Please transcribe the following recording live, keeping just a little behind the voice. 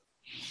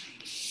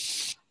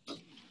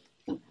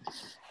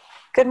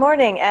Good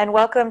morning and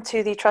welcome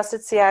to the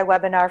Trusted CI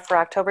webinar for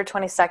October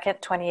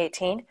 22nd,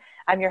 2018.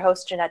 I'm your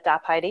host, Jeanette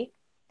Dopp-Heide.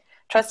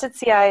 Trusted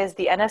CI is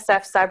the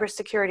NSF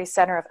Cybersecurity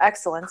Center of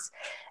Excellence,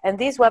 and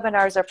these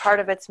webinars are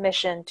part of its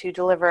mission to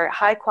deliver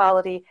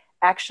high-quality,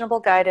 actionable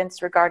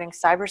guidance regarding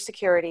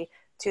cybersecurity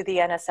to the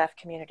NSF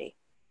community.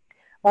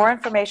 More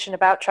information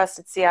about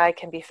Trusted CI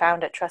can be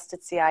found at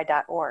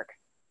trustedci.org.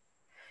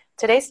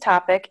 Today's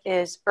topic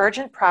is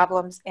Urgent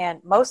Problems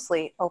and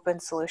Mostly Open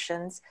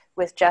Solutions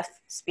with Jeff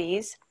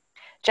Spies.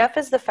 Jeff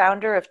is the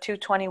founder of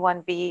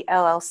 221B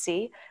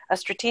LLC, a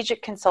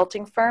strategic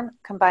consulting firm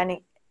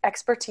combining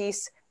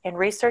expertise in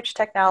research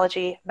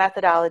technology,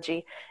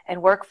 methodology,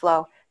 and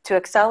workflow to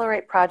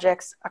accelerate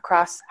projects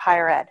across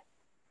higher ed.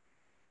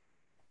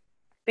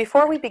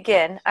 Before we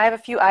begin, I have a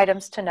few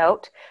items to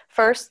note.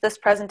 First, this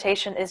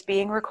presentation is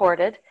being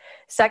recorded.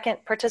 Second,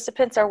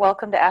 participants are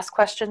welcome to ask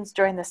questions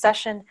during the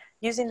session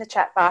using the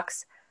chat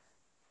box.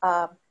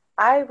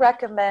 I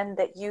recommend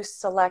that you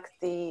select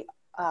the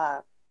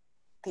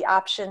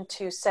option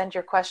to send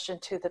your question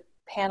to the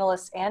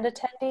panelists and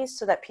attendees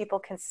so that people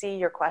can see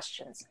your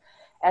questions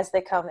as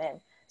they come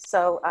in.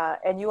 So,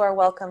 and you are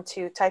welcome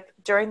to type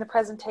during the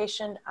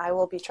presentation. I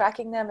will be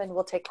tracking them and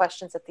we'll take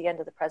questions at the end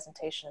of the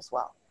presentation as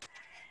well.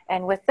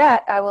 And with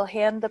that, I will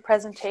hand the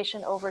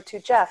presentation over to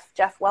Jeff.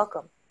 Jeff,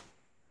 welcome.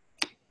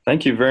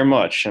 Thank you very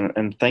much,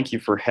 and thank you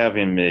for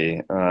having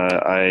me.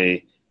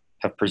 I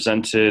have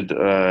presented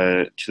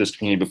to this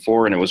community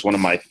before, and it was one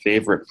of my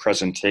favorite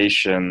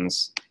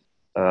presentations,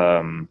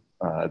 the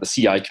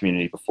CI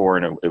community before,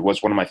 and it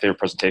was one of my favorite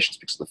presentations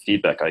because of the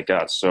feedback I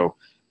got. So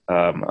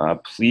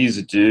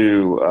please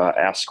do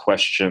ask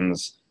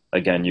questions.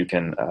 Again, you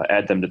can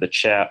add them to the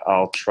chat.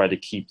 I'll try to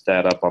keep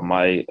that up on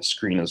my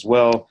screen as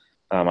well.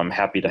 I'm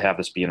happy to have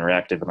this be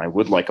interactive, and I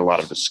would like a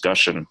lot of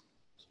discussion.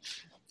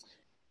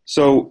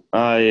 So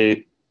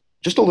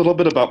just a little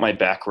bit about my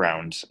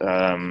background.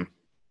 And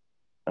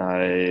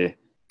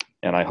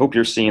I hope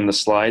you're seeing the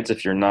slides.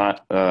 If you're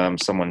not,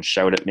 someone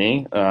shout at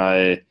me.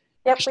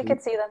 Yep, we can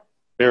see them.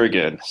 Very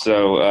good.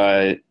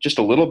 So just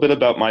a little bit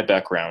about my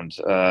background.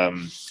 I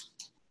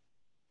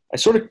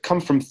sort of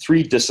come from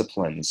three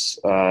disciplines,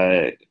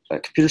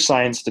 computer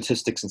science,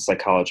 statistics, and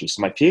psychology.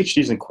 So my PhD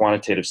is in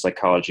quantitative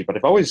psychology, but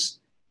as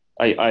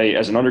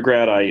an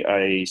undergrad,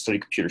 I studied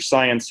computer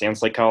science and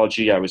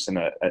psychology. I was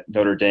at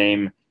Notre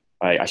Dame.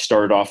 I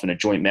started off in a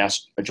joint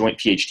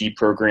PhD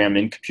program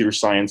in computer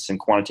science and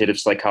quantitative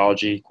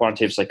psychology.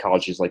 Quantitative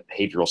psychology is like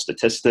behavioral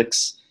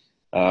statistics.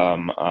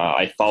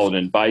 I followed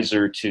an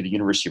advisor to the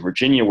University of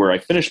Virginia where I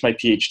finished my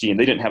PhD, and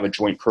they didn't have a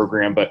joint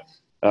program, but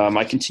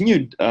I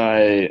continued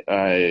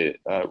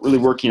really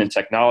working in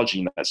technology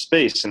in that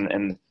space.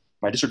 And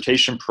my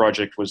dissertation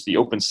project was the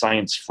Open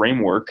Science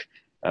Framework,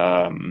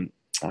 and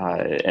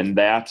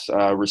that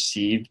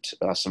received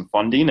some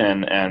funding.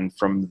 And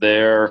from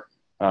there,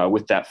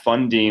 with that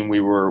funding,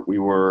 we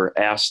were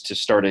asked to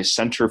start a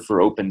Center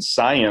for Open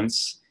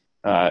Science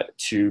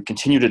to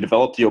continue to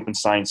develop the Open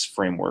Science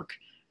Framework.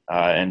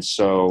 And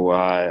so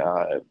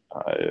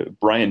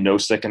Brian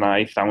Nosek and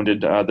I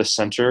founded the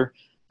center,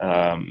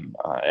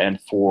 and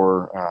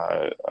for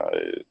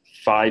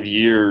 5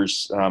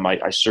 years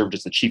I served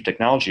as the Chief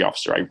Technology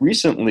Officer. I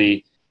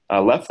recently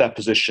left that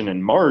position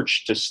in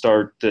March to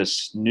start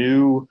this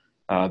new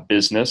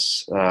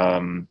business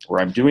where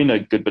I'm doing a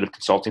good bit of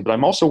consulting, but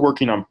I'm also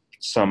working on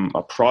some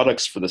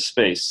products for the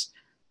space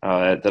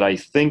that I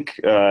think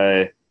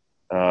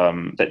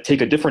that take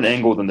a different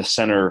angle than the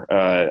center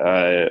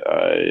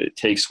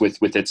takes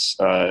with its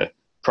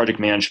project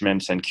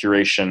management and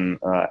curation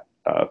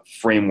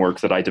framework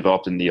that I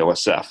developed in the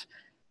OSF.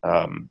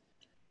 And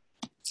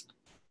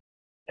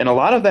a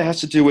lot of that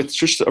has to do with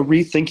just a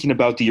rethinking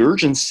about the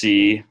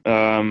urgency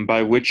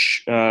by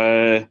which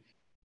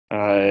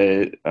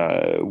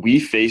we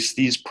face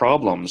these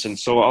problems. And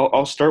so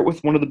I'll start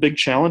with one of the big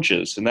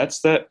challenges, and that's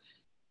that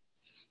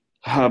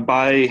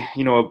by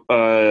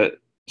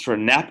sort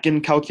of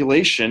napkin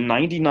calculation,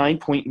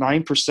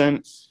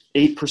 99.9%,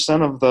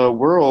 8% of the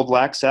world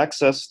lacks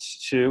access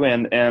to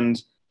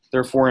and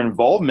therefore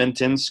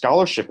involvement in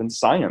scholarship and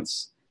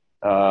science.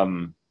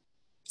 And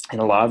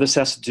a lot of this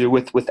has to do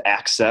with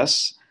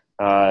access.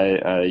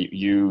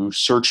 You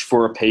search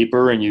for a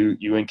paper and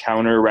you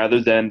encounter,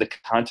 rather than the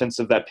contents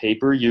of that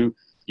paper, you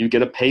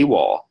get a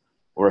paywall.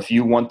 Or if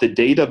you want the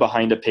data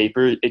behind a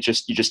paper, you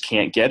just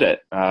can't get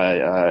it.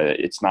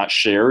 It's not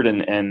shared,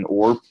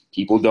 or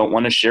people don't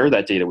want to share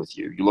that data with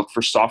you. You look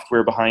for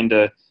software behind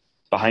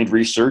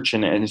research,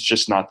 and it's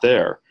just not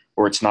there,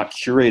 or it's not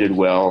curated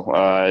well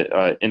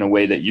in a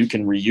way that you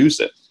can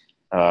reuse it.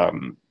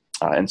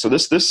 And so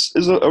this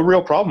is a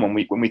real problem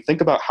when we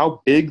think about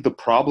how big the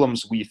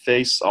problems we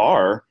face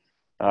are.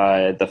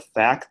 The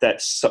fact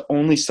that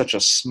only such a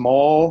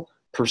small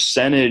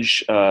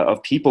percentage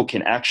of people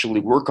can actually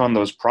work on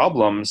those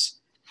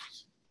problems,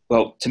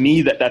 well, to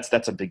me,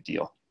 that's a big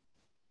deal.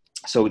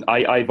 So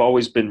I've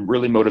always been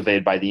really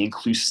motivated by the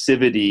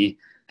inclusivity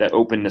that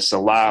openness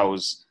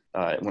allows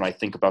when I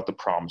think about the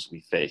problems we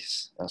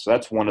face. So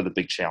that's one of the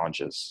big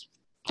challenges.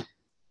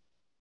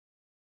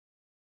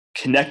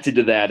 connected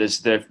to that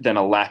is then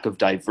a lack of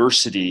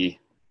diversity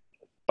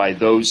by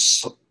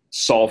those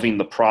solving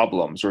the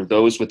problems or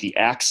those with the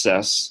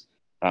access,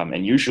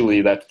 and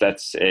usually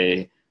that's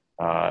a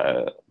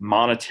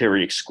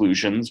monetary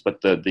exclusions,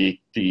 but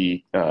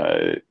the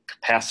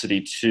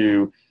capacity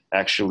to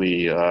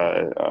actually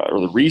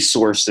or the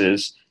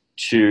resources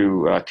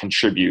to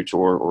contribute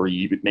or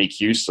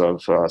make use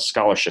of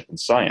scholarship in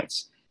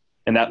science.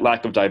 And that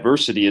lack of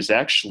diversity is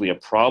actually a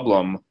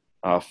problem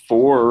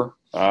for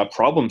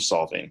problem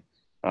solving.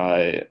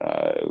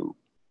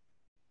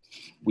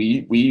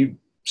 We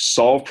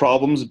solve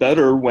problems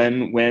better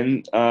when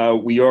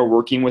we are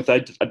working with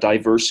a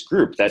diverse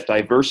group. That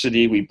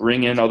diversity, we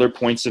bring in other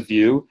points of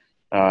view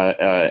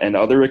and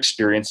other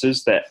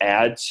experiences that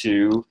add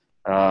to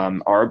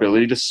our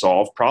ability to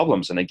solve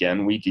problems. And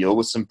again, we deal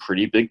with some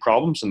pretty big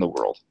problems in the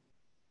world.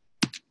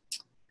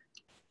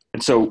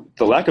 And so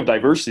the lack of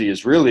diversity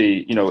is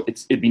really,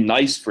 it'd be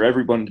nice for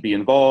everyone to be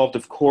involved.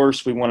 Of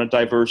course, we want a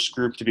diverse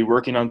group to be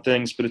working on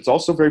things, but it's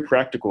also very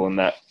practical in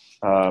that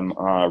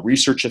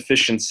research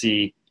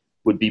efficiency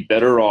would be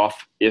better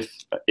off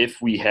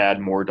if we had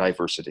more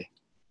diversity.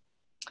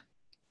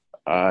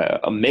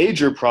 A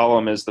major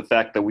problem is the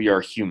fact that we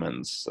are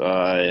humans.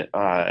 There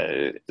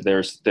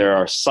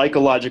are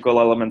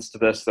psychological elements to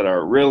this that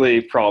are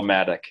really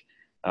problematic,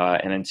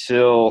 and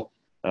until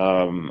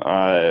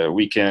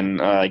we can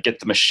get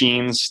the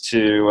machines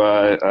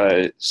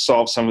to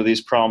solve some of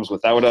these problems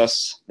without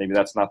us, maybe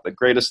that's not the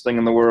greatest thing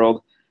in the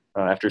world.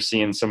 After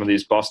seeing some of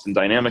these Boston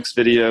Dynamics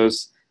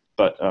videos.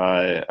 But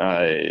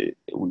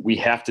we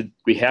have to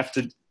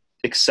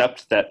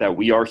accept that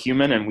we are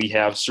human and we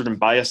have certain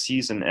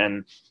biases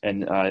and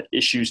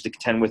issues to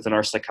contend with in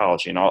our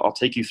psychology, and I'll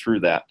take you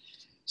through that.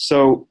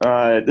 So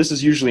this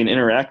is usually an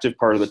interactive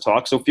part of the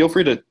talk, so feel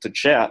free to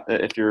chat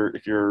if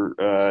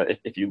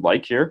you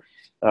like here.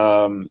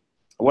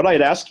 What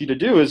I'd ask you to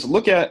do is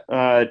look at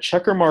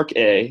checker mark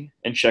A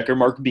and checker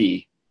mark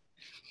B.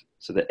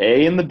 So the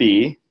A and the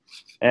B,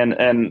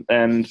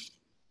 and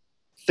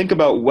think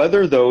about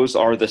whether those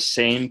are the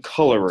same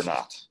color or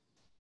not.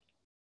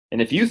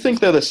 And if you think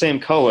they're the same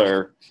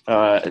color,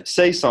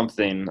 say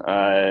something,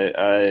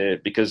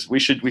 because we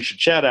should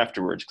chat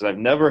afterwards, because I've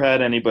never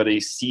had anybody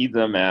see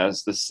them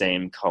as the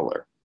same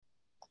color.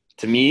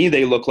 To me,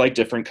 they look like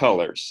different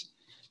colors.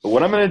 But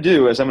what I'm going to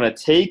do is I'm going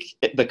to take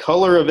the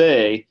color of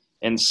A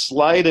and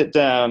slide it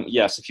down.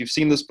 Yes, if you've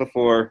seen this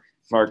before,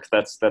 Mark,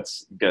 that's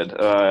good.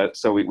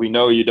 So we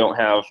know you don't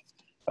have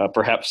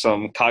perhaps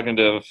some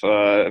cognitive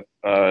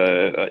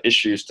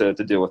issues to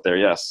deal with there.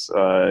 Yes.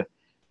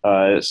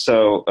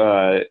 So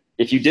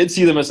if you did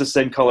see them as the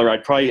same color,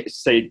 I'd probably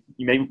say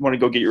you may want to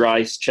go get your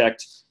eyes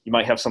checked. You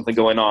might have something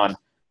going on.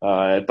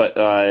 But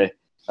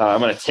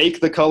I'm going to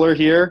take the color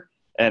here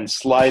and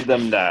slide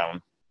them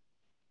down.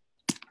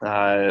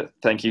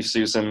 Thank you,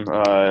 Susan.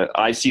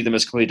 I see them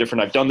as completely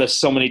different. I've done this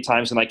so many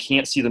times and I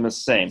can't see them as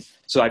the same.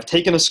 So I've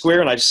taken a square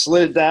and I've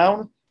slid it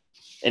down,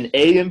 and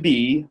A and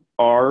B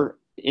are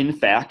in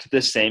fact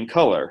the same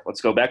color.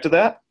 Let's go back to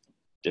that.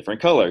 Different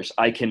colors.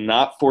 I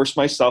cannot force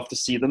myself to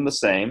see them the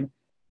same,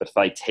 but if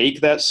I take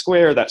that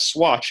square, that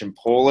swatch, and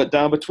pull it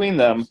down between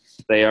them,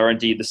 they are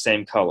indeed the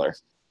same color.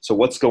 So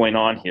what's going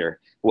on here?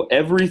 Well,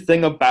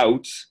 everything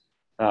about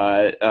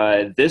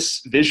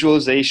this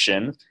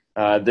visualization,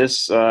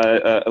 this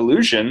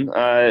illusion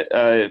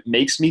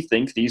makes me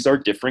think these are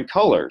different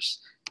colors.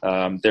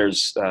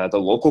 There's the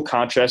local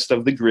contrast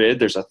of the grid.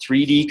 There's a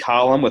 3D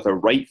column with a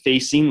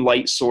right-facing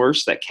light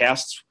source that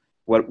casts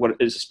what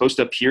is supposed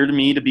to appear to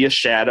me to be a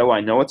shadow.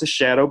 I know it's a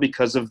shadow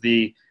because of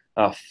the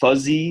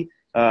fuzzy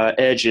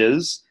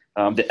edges.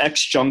 The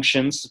X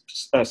junctions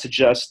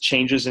suggest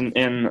changes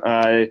in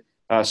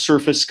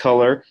surface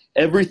color.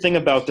 Everything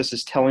about this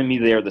is telling me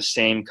they are the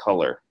same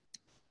color,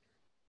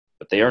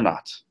 but they are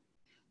not.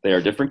 They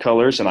are different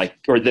colors, they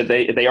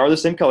are the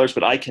same colors,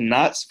 but I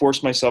cannot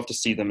force myself to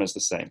see them as the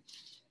same.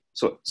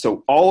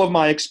 So all of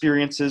my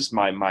experiences,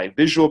 my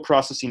visual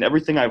processing,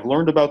 everything I've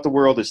learned about the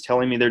world is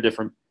telling me they're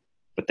different,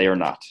 but they are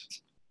not.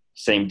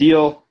 Same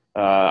deal.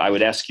 I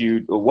would ask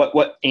you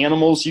what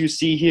animals you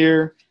see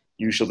here.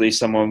 Usually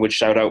someone would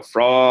shout out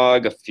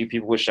frog. A few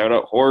people would shout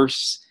out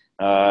horse.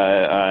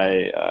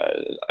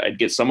 I'd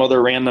get some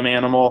other random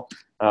animal.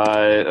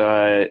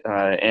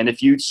 And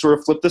if you sort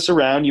of flip this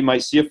around, you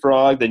might see a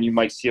frog, then you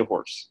might see a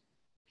horse.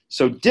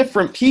 So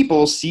different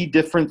people see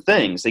different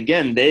things.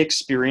 Again, they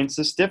experience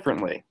this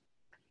differently.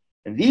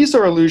 And these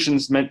are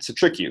illusions meant to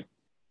trick you.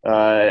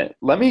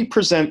 Let me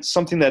present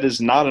something that is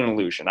not an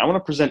illusion. I want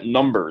to present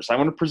numbers. I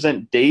want to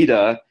present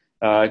data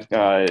that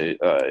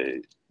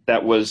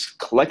was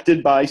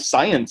collected by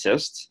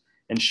scientists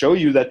and show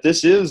you that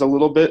this is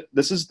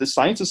the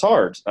science is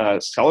hard.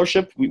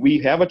 Scholarship, we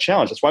have a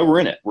challenge. That's why we're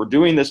in it. We're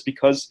doing this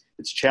because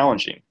it's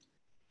challenging.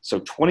 So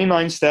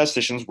 29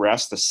 statisticians were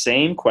asked the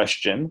same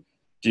question.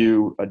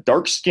 Do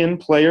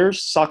dark-skinned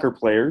players, soccer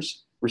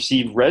players,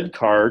 receive red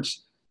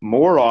cards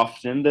more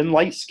often than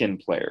light-skinned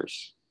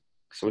players?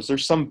 So is there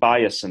some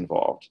bias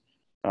involved?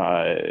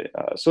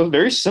 So a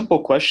very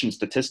simple question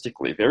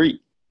statistically, very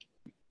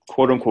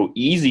quote unquote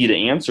easy to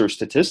answer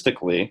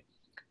statistically.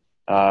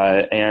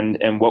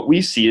 And what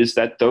we see is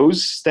that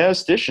those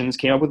statisticians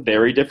came up with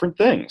very different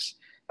things.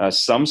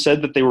 Some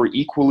said that they were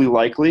equally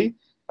likely.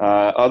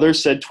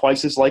 Others said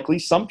twice as likely.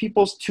 Some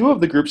people, two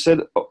of the groups said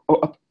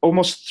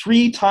almost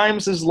 3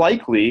 times as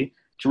likely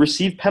to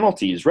receive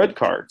penalties, red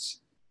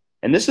cards.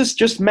 And this is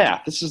just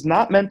math. This is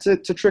not meant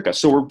to trick us.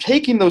 So we're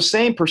taking those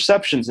same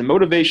perceptions and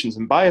motivations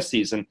and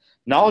biases and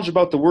knowledge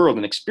about the world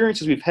and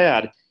experiences we've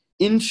had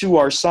into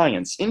our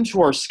science,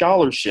 into our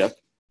scholarship,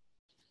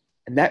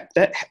 and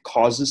that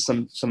causes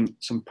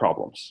some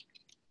problems.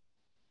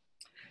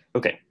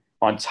 Okay,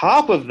 on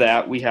top of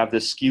that, we have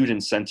this skewed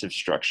incentive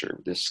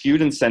structure, this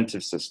skewed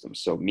incentive system.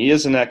 So me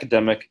as an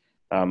academic,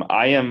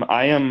 I am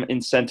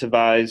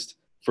incentivized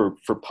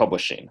for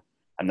publishing.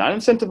 I'm not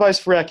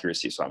incentivized for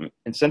accuracy, so I'm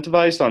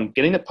incentivized on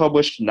getting it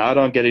published, not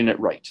on getting it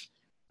right.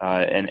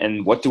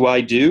 And what do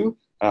I do?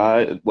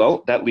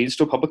 Well, that leads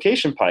to a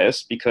publication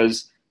bias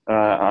because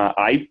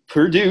I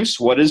produce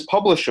what is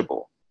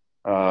publishable.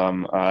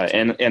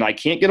 And I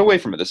can't get away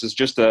from it. This is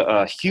just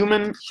a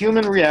human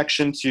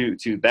reaction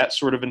to that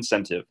sort of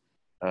incentive.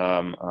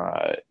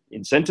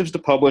 Incentives to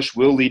publish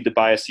will lead to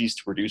biases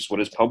to produce what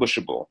is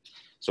publishable.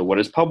 So what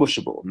is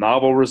publishable?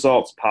 Novel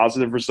results,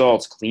 positive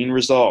results, clean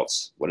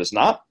results. What is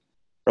not?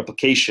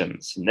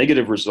 Replications,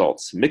 negative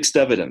results, mixed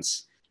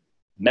evidence,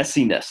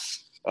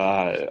 messiness.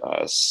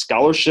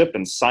 Scholarship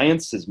and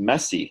science is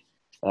messy.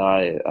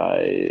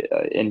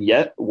 And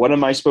yet, what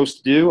am I supposed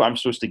to do? I'm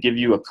supposed to give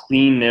you a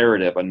clean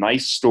narrative, a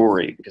nice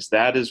story, because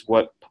that is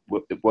what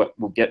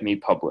will get me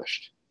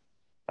published.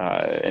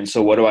 And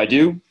so what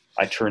do?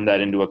 I turn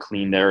that into a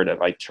clean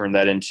narrative. I turn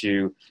that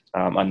into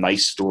a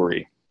nice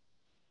story.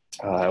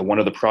 One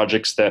of the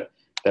projects that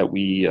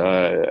we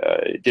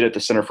did at the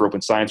Center for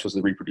Open Science was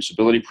the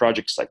reproducibility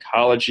project,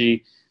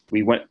 psychology.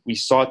 We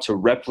sought to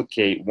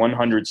replicate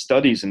 100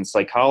 studies in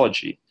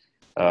psychology.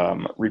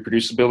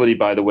 Reproducibility,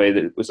 by the way,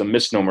 that was a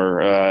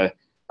misnomer.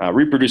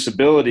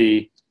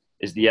 Reproducibility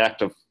is the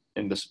act of,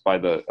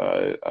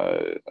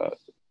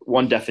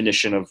 one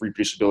definition of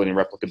reproducibility and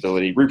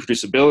replicability.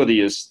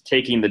 Reproducibility is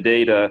taking the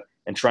data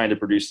and trying to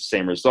produce the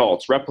same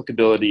results.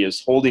 Replicability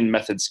is holding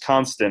methods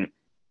constant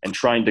and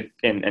trying to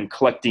and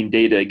collecting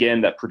data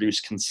again that produce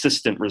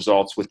consistent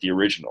results with the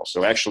original.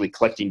 So actually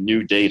collecting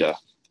new data.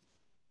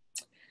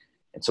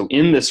 And so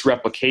in this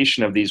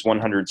replication of these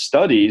 100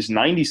 studies,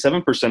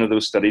 97% of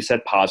those studies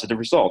had positive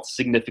results,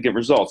 significant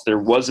results. There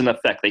was an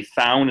effect. They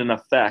found an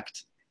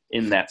effect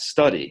in that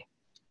study.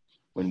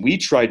 When we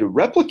tried to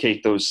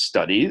replicate those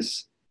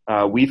studies,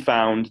 we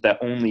found that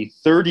only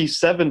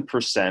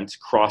 37%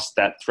 crossed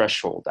that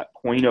threshold, that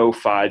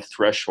 0.05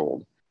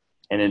 threshold.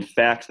 And in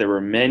fact, there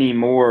were many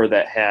more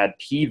that had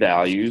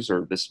p-values,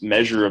 or this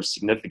measure of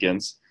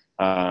significance,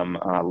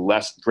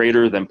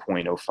 greater than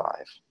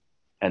 0.05.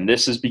 And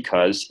this is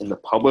because in the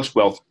published,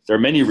 well, there are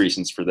many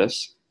reasons for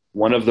this.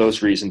 One of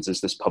those reasons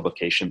is this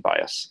publication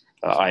bias.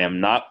 I am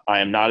not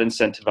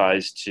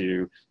incentivized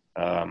to,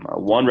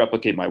 one,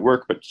 replicate my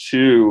work, but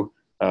two,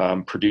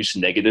 produce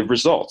negative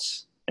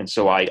results. And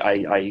so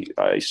I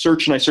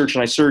search and I search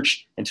and I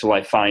search until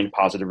I find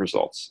positive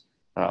results.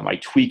 I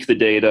tweak the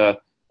data.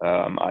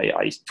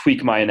 I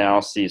tweak my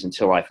analyses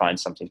until I find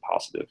something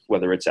positive,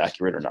 whether it's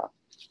accurate or not.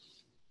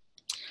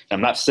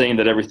 I'm not saying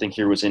that everything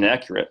here was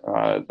inaccurate.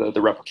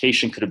 The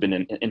replication could have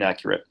been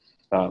inaccurate,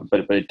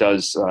 but it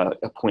does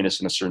point us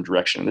in a certain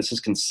direction. And this is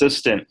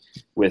consistent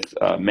with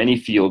many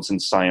fields in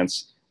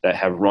science that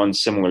have run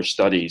similar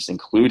studies,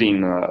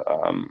 including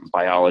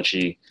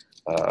biology,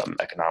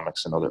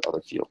 economics, and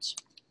other fields.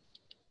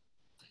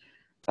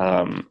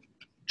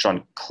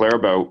 John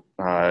Claerbout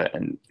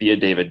and via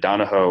David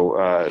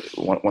Donahoe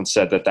once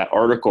said that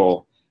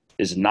article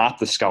is not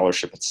the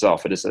scholarship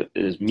itself. It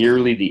is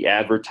merely the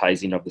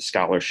advertising of the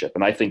scholarship.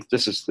 And I think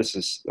this is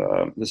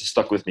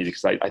stuck with me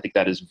because I think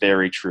that is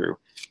very true.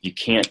 You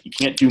can't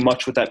do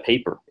much with that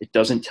paper. It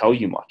doesn't tell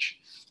you much.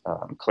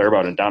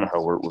 Claerbout and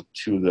Donahoe were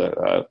two of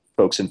the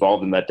folks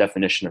involved in that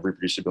definition of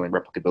reproducibility and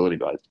replicability,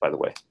 by the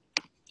way.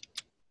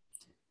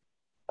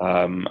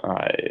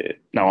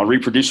 Now on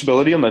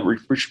reproducibility, on the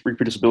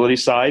reproducibility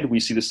side, we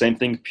see the same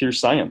thing in pure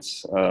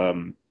science.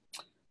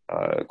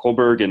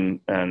 Kohlberg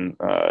and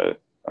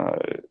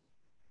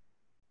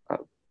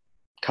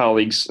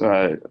colleagues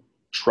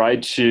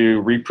tried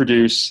to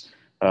reproduce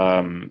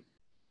the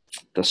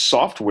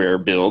software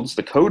builds,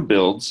 the code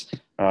builds,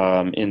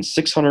 in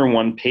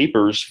 601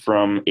 papers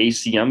from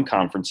ACM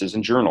conferences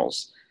and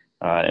journals.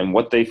 And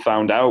what they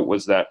found out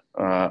was that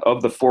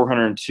of the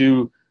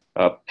 402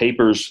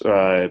 papers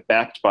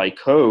backed by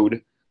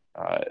code,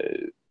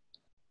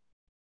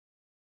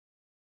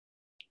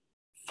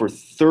 for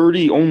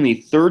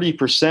only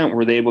 30%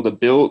 were they able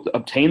to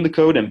obtain the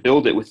code and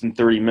build it within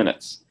 30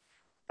 minutes.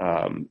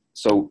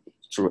 So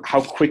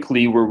how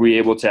quickly were we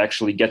able to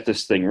actually get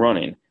this thing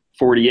running?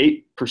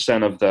 48%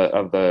 of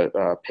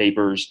the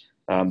papers,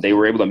 they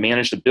were able to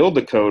manage to build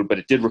the code, but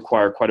it did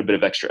require quite a bit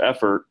of extra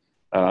effort.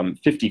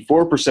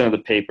 54% of the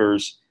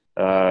papers,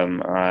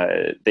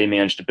 they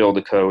managed to build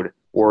the code,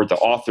 or the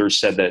authors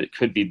said that it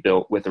could be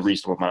built with a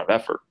reasonable amount of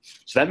effort.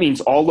 So that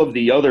means all of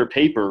the other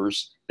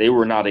papers they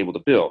were not able to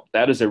build.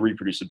 That is a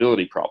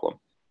reproducibility problem,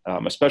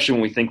 especially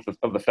when we think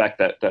of the fact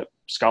that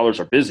scholars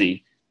are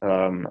busy.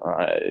 We're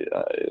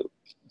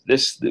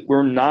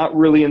not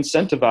really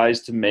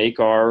incentivized to make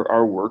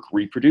our work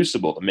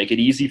reproducible, to make it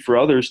easy for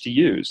others to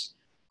use,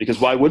 because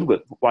why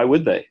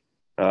would they?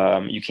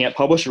 You can't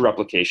publish a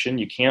replication,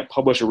 you can't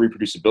publish a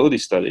reproducibility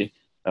study,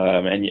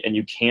 and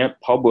you can't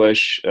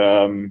publish,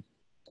 and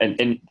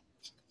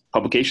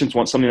publications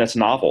want something that's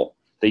novel.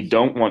 They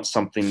don't want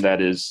something that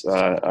is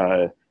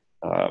sort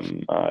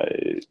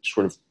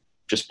of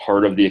just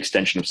part of the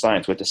extension of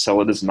science. We have to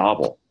sell it as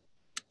novel.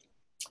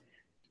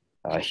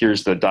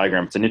 Here's the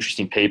diagram. It's an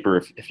interesting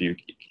paper if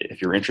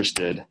you're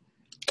interested.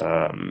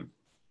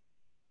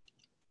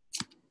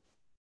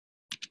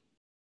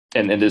 And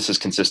this is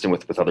consistent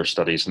with other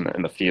studies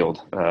in the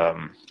field.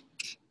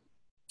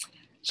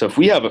 So if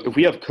we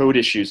have code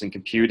issues in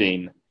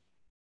computing,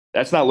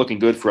 that's not looking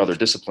good for other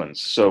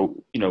disciplines.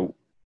 So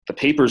the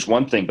paper is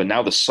one thing, but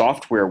now the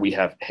software we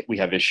have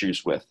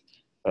issues with,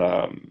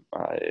 and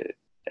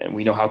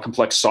we know how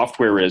complex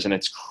software is, and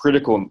it's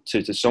critical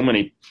to so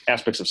many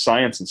aspects of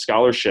science and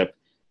scholarship.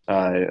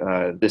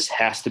 This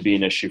has to be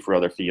an issue for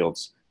other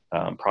fields,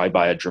 probably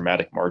by a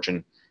dramatic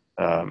margin.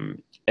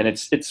 And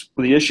it's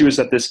the issue is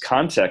that this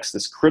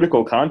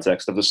critical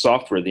context of the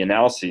software, the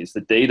analyses,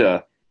 the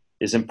data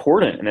is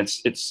important, and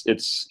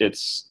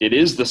it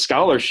is the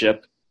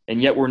scholarship,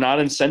 and yet we're not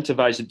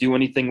incentivized to do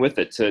anything with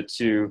it,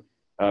 to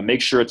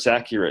make sure it's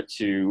accurate,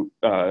 to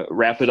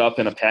wrap it up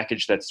in a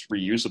package that's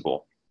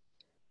reusable.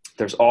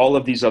 There's all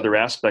of these other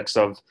aspects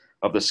of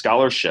the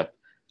scholarship.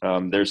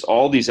 There's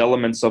all these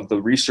elements of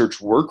the research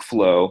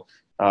workflow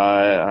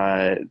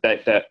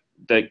that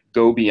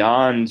go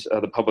beyond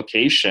the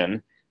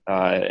publication,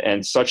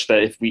 and such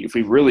that if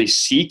we really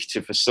seek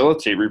to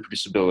facilitate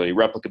reproducibility,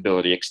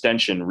 replicability,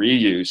 extension,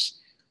 reuse,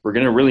 we're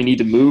going to really need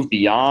to move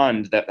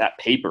beyond that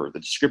paper, the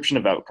description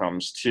of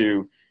outcomes,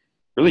 to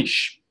really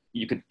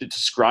you could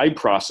describe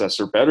process,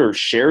 or better,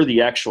 share the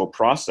actual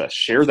process,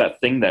 share that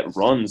thing that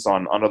runs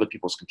on other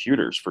people's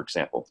computers, for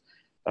example.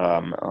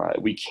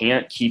 We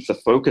can't keep the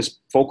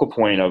focal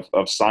point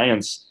of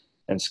science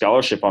and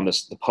scholarship on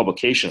the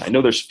publication. I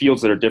know there's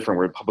fields that are different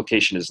where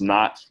publication is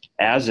not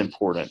as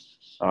important,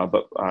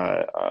 but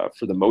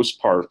for the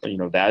most part,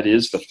 that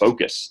is the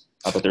focus.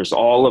 But there's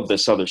all of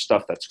this other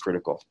stuff that's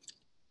critical.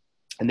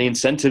 And the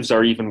incentives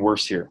are even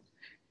worse here,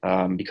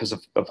 because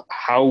of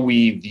how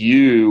we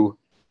view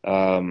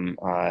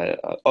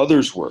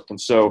others' work. And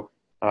so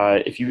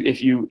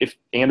if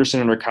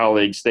Anderson and her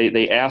colleagues,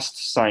 they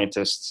asked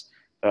scientists,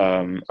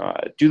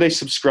 do they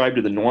subscribe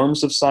to the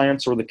norms of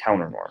science or the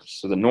counter norms?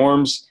 So the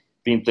norms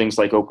being things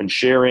like open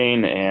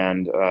sharing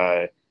and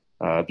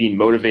being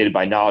motivated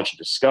by knowledge and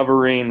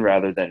discovering,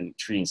 rather than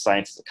treating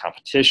science as a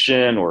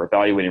competition or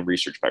evaluating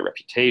research by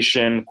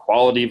reputation,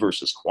 quality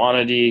versus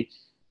quantity.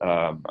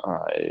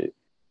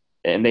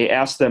 And they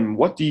asked them,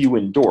 what do you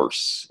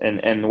endorse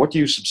and what do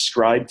you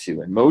subscribe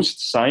to? And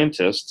most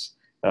scientists,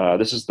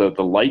 this is the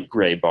light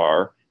gray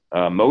bar,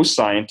 most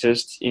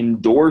scientists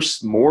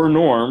endorse more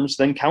norms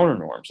than counter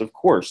norms. Of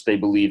course, they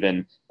believe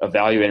in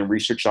evaluating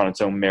research on its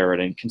own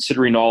merit and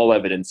considering all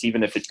evidence,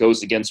 even if it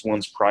goes against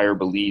one's prior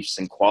beliefs,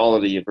 and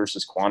quality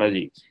versus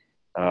quantity.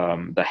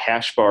 The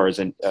hash bar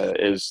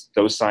is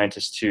those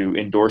scientists who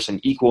endorse an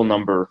equal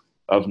number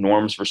of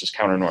norms versus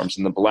counter norms,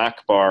 and the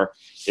black bar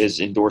is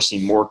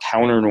endorsing more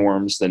counter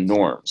norms than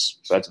norms.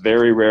 So that's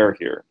very rare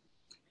here.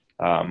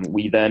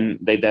 They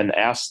then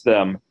asked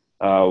them,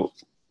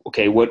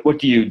 okay, what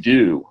do you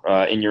do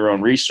in your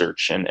own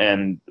research?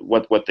 And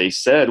what they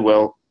said,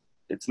 well,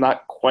 it's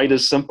not quite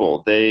as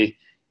simple. They,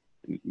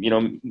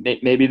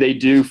 maybe they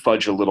do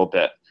fudge a little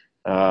bit.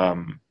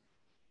 And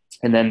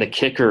then the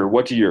kicker,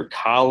 what do your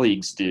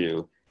colleagues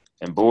do?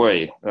 And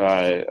boy,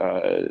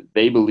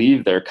 they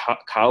believe their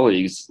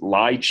colleagues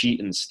lie, cheat,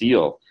 and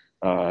steal.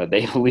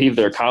 They believe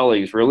their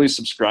colleagues really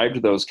subscribe to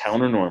those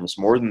counter norms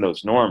more than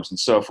those norms. And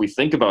so if we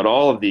think about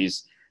all of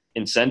these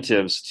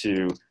incentives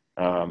to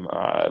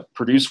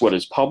produce what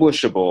is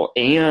publishable,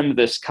 and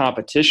this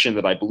competition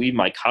that I believe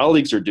my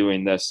colleagues are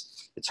doing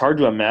this, it's hard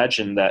to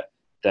imagine that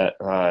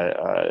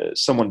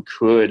someone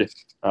could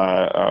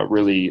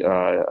really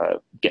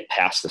get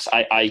past this.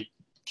 I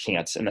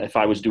can't. And if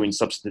I was doing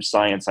substantive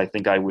science, I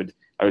think I would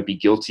be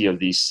guilty of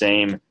these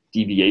same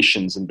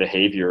deviations in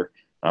behavior,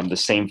 the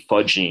same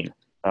fudging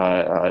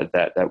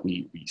that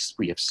we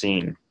have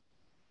seen.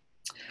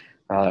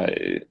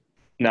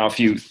 Now, if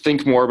you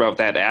think more about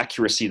that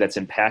accuracy that's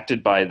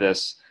impacted by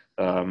this,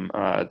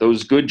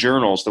 those good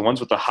journals, the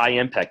ones with the high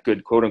impact,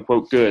 good, quote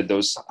unquote good,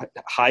 those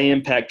high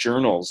impact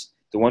journals,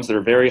 the ones that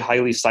are very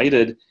highly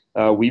cited,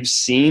 we've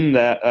seen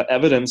that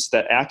evidence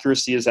that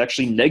accuracy is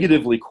actually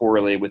negatively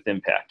correlated with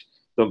impact.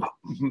 The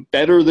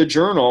better the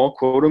journal,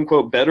 quote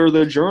unquote, better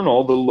the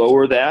journal, the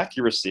lower the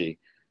accuracy.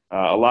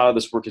 A lot of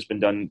this work has been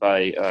done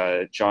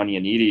by John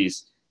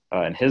Ioannidis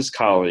and his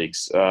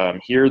colleagues.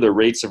 Here, the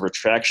rates of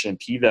retraction and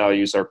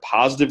p-values are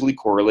positively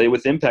correlated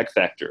with impact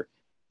factor.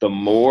 the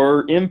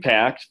more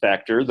impact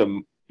factor,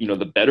 the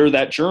better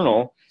that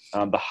journal,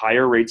 the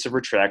higher rates of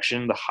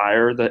retraction, the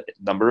higher the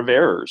number of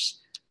errors.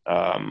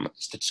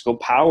 Statistical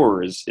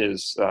power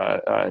is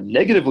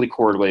negatively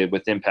correlated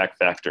with impact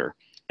factor.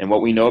 And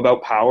what we know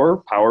about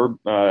power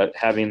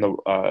having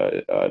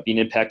being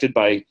impacted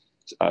by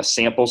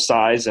sample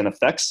size and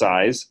effect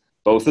size,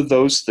 both of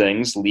those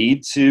things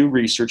lead to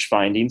research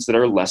findings that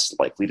are less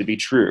likely to be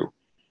true.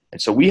 And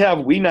so we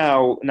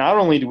now not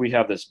only do we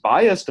have this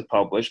bias to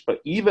publish, but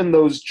even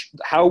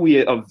how we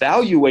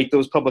evaluate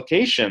those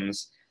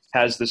publications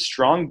has this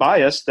strong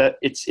bias that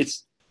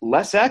it's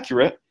less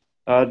accurate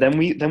than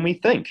we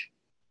think.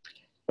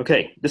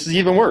 Okay, this is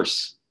even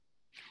worse.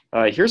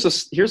 Here's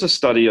a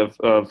study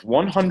of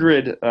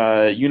 100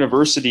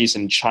 universities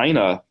in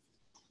China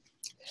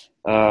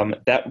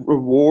that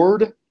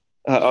reward,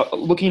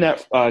 looking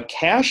at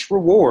cash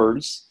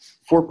rewards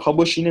for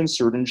publishing in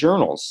certain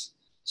journals.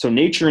 So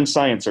Nature and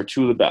Science are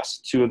two of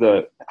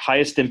the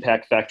highest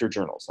impact factor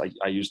journals.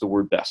 I use the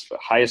word best, but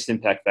highest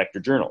impact factor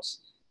journals.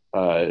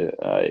 In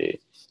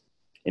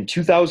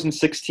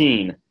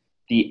 2016,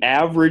 the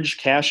average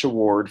cash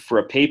award for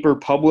a paper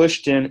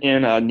published in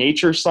a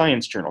Nature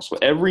Science journal, so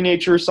every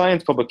Nature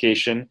Science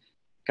publication,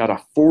 got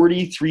a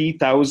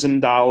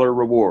 $43,000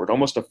 reward,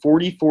 almost a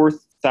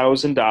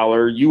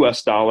 $44,000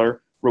 US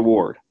dollar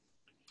reward.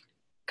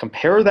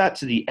 Compare that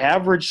to the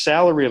average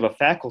salary of a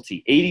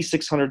faculty,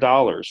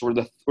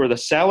 $8,600, or the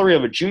salary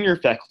of a junior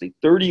faculty,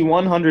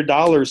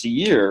 $3,100 a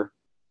year.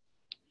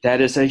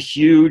 That is a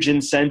huge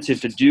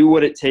incentive to do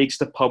what it takes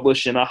to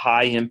publish in a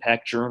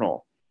high-impact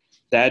journal.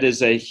 That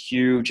is a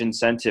huge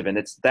incentive, and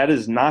that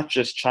is not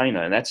just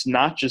China, and that's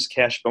not just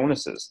cash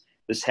bonuses.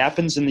 This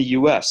happens in the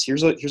U.S.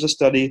 Here's a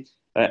study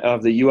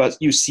of the U.S.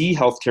 UC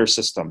healthcare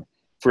system.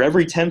 For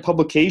every 10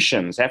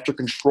 publications, after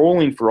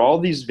controlling for all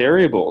these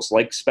variables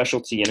like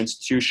specialty and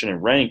institution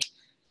and rank,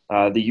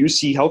 the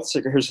UC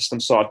healthcare system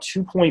saw a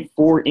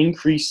 2.4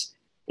 increase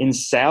in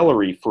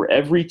salary for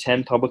every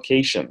 10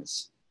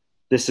 publications.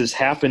 This is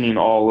happening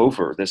all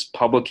over, this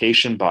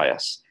publication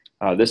bias.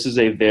 This is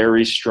a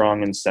very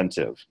strong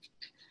incentive.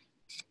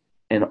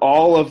 And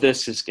all of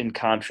this is in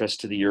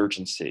contrast to the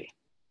urgency.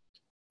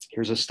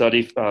 Here's a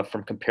study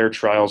from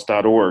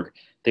comparetrials.org.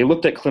 They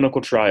looked at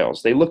clinical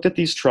trials. They looked at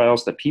these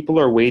trials that people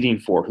are waiting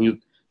for, who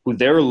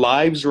their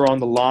lives are on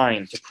the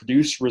line to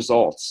produce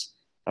results.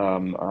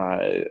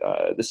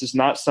 This is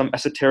not some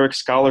esoteric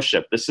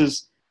scholarship. This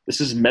is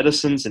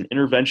medicines and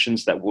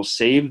interventions that will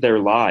save their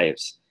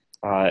lives.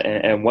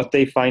 And what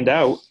they find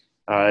out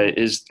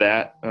is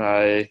that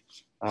the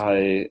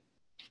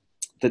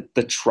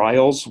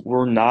trials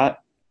were not,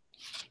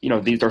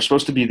 these are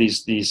supposed to be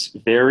these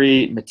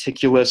very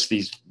meticulous,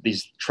 these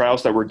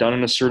trials that were done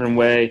in a certain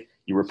way.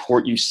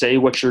 You say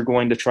what you're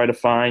going to try to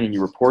find, and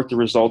you report the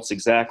results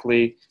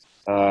exactly.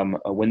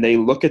 When they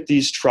look at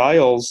these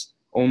trials,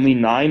 only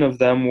 9 of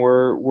them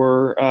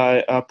were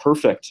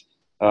perfect.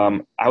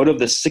 Out of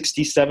the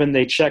 67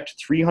 they checked,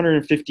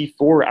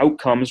 354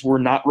 outcomes were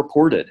not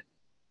reported.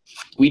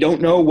 We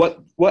don't know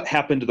what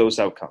happened to those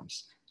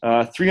outcomes.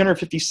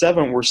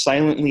 357 were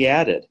silently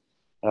added.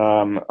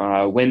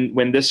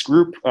 When this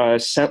group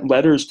sent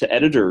letters to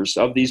editors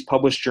of these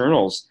published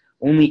journals,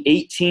 only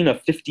 18 of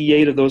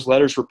 58 of those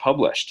letters were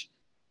published.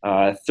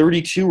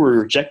 32 were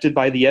rejected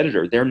by the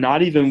editor. They're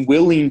not even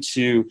willing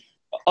to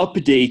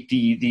update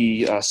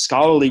the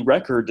scholarly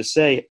record to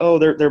say, oh,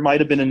 there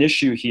might have been an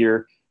issue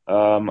here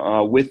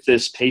with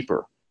this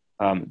paper.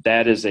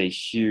 That is a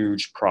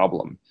huge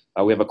problem.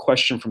 We have a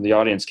question from the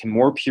audience. Can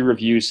more peer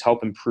reviews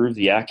help improve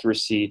the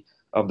accuracy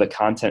of the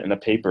content in a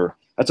paper?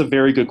 That's a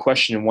very good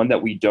question, and one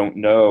that we don't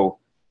know.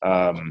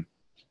 I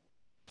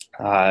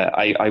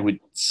would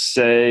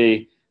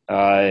say,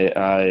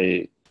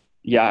 we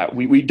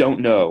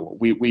don't know.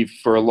 We've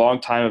for a long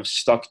time have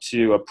stuck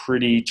to a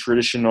pretty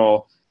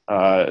traditional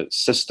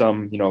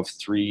system, of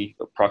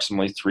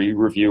approximately three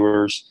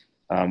reviewers.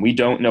 We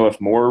don't know if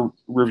more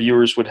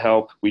reviewers would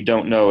help. We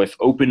don't know if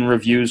open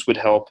reviews would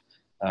help.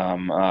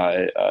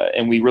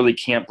 And we really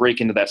can't break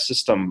into that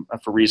system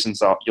for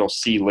reasons you'll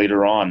see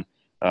later on.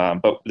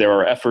 But there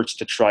are efforts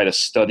to try to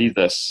study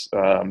this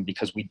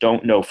because we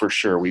don't know for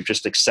sure. We've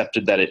just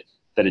accepted that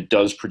it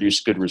does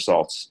produce good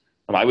results.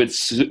 I would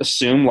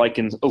assume, like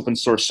in open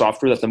source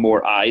software, that the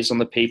more eyes on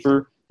the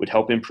paper would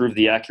help improve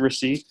the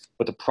accuracy.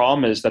 But the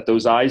problem is that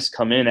those eyes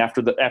come in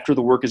after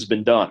the work has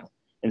been done.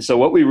 And so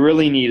what we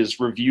really need is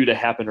review to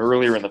happen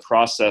earlier in the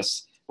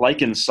process,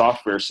 like in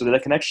software, so that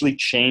it can actually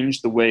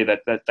change the way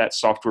that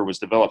software was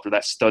developed or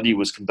that study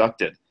was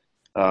conducted.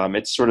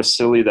 It's sort of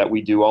silly that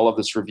we do all of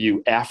this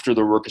review after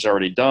the work is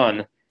already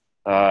done,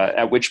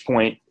 at which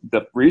point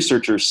the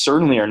researchers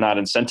certainly are not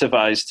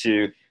incentivized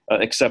to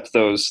accept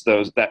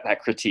that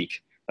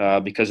critique,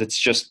 because it's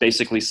just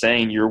basically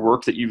saying your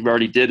work that you've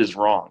already did is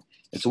wrong.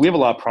 And so we have a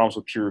lot of problems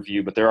with peer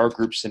review, but there are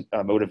groups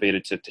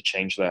motivated to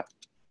change that.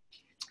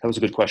 That was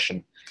a good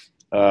question.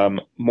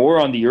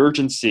 More on the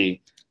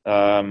urgency.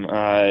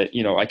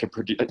 I could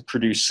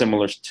produce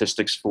similar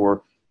statistics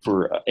for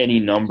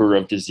any number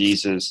of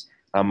diseases.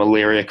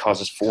 Malaria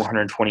causes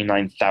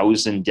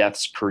 429,000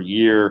 deaths per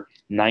year.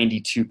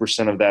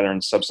 92% of that are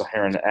in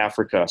sub-Saharan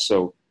Africa.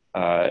 So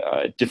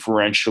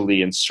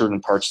differentially, in certain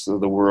parts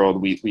of the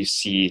world, we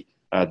see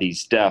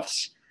these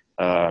deaths.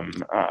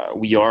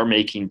 We are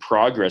making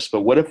progress,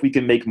 but what if we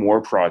can make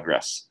more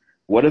progress?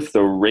 What if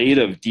the rate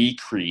of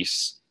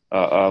decrease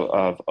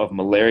of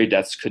malaria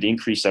deaths could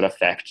increase at a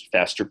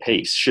faster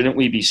pace? Shouldn't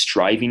we be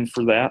striving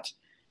for that?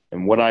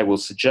 And what I will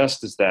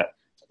suggest is that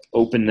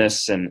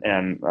openness and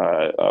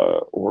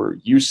or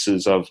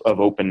uses of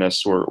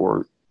openness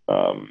or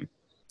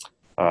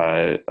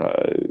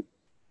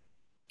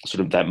sort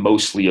of that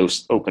mostly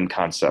open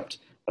concept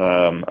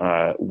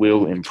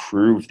will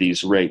improve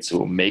these rates. It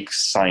will make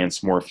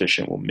science more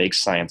efficient, will make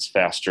science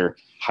faster,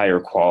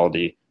 higher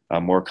quality,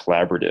 more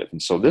collaborative.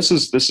 And so this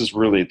is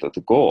really the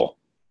goal.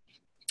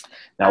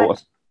 Now,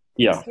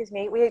 yeah. Excuse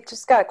me, we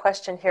just got a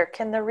question here.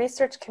 Can the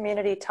research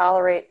community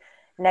tolerate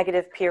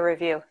negative peer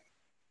review?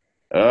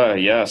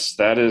 Yes,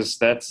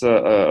 that's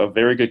a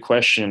very good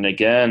question.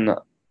 Again,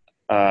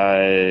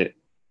 I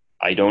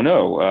don't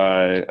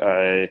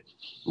know.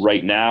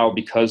 Right now,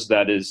 because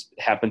that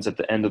happens at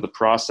the end of the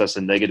process,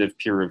 a negative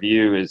peer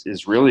review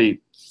is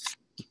really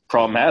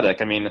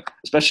problematic. I mean,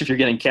 especially if you're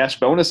getting cash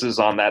bonuses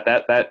on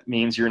that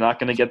means you're not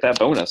going to get that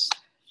bonus.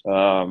 So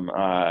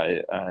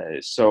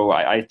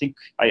I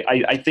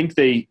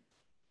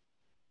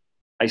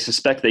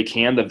suspect they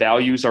can. The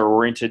values are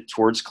oriented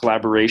towards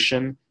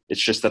collaboration.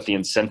 It's just that the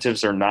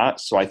incentives are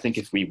not. So I think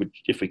if we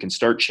can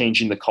start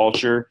changing the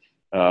culture,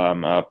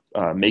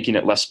 making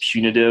it less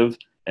punitive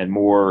and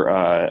more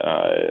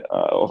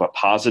of a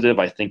positive,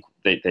 I think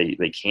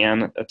they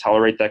can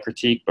tolerate that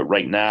critique. But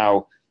right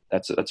now,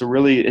 that's a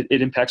really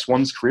it impacts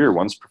one's career,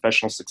 one's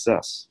professional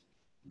success.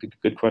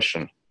 Good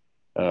question.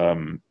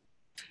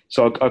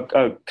 So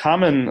a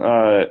common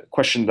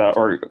question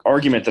or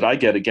argument that I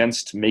get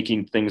against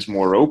making things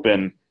more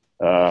open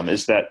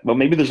is that, well,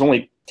 maybe there's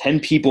only 10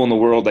 people in the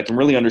world that can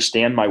really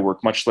understand my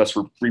work, much less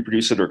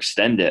reproduce it or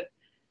extend it.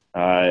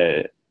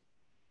 But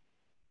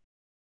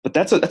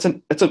that's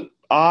an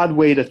odd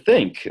way to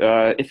think.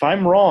 If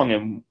I'm wrong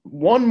and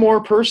one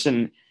more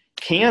person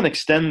can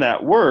extend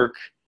that work,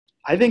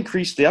 I've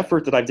increased the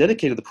effort that I've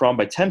dedicated to the problem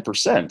by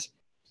 10%.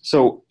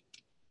 So,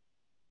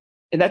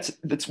 and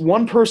that's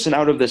one person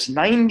out of this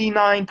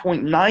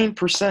 99.9%,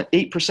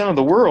 8% of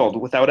the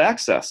world without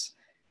access.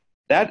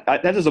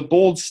 That is a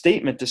bold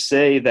statement to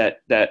say that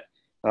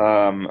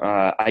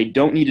I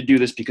don't need to do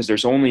this because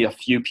there's only a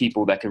few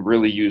people that can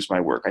really use my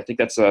work. I think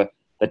that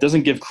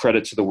doesn't give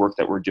credit to the work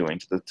that we're doing,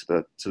 to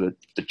the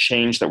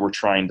change that we're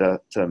trying to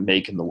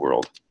make in the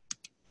world.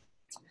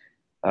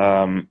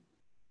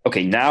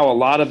 Okay, now a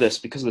lot of this,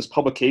 because of this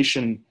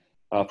publication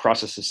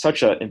process is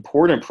such an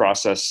important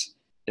process,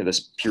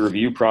 this peer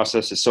review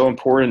process is so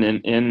important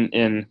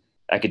in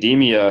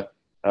academia.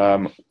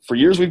 For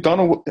years, we've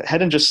gone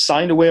ahead and just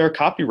signed away our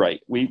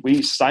copyright.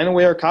 We sign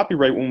away our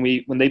copyright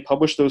when they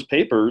publish those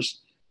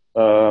papers,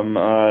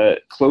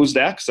 closed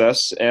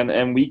access,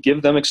 and we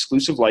give them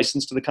exclusive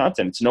license to the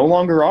content. It's no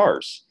longer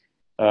ours.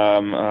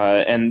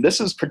 And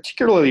this is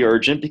particularly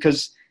urgent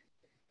because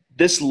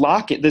this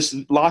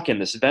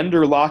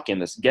vendor lock-in,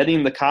 this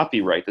getting the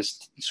copyright,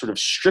 this sort of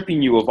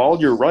stripping you of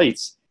all your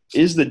rights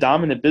is the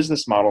dominant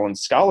business model in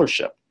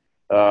scholarship.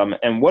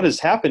 And what is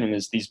happening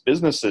is these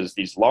businesses,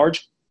 these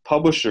large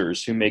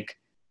publishers who make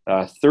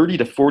 30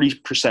 to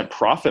 40%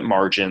 profit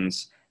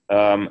margins,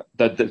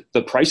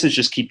 the prices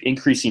just keep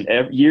increasing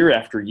year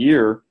after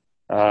year,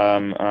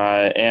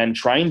 and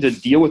trying to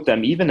deal with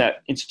them even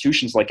at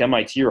institutions like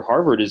MIT or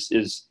Harvard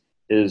is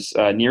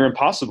near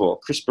impossible.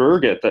 Chris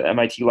Berg at the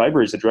MIT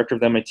Libraries, the director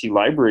of the MIT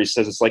Libraries,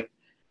 says it's like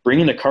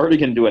bringing a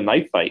cardigan to a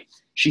knife fight.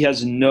 She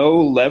has no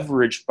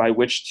leverage by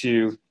which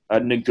to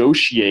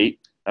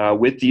negotiate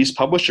with these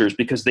publishers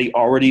because they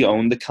already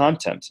own the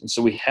content. And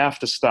so we have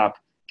to stop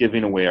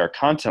giving away our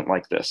content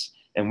like this.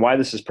 And why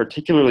this is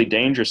particularly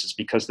dangerous is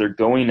because they're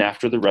going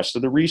after the rest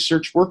of the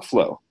research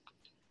workflow.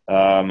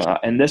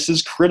 And this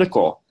is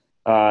critical.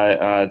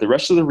 The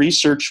rest of the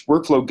research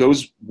workflow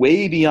goes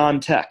way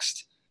beyond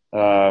text.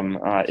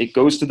 It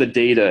goes to the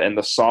data and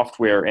the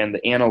software and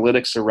the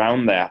analytics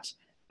around that.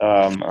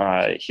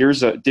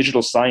 Here's a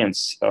digital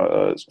science,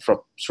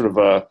 sort of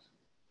a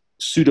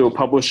pseudo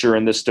publisher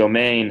in this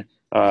domain.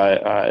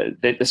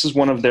 This is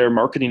one of their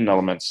marketing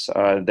elements.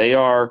 They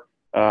are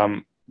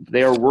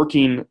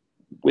working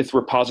with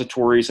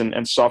repositories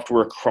and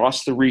software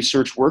across the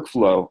research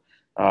workflow,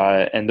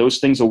 and those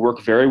things will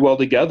work very well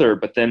together.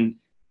 But then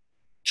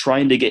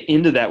trying to get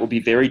into that will be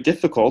very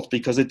difficult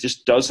because it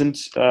just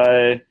doesn't.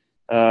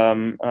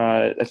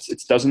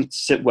 It doesn't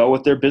sit well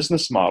with their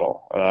business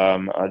model.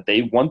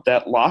 They want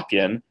that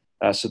lock-in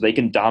so they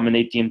can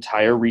dominate the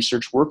entire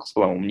research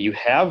workflow. When you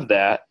have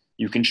that,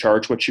 you can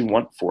charge what you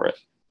want for it.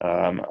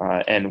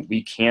 And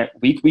we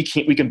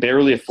can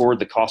barely afford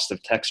the cost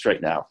of text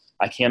right now.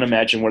 I can't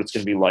imagine what it's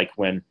going to be like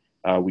when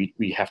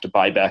we have to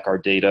buy back our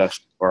data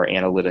or our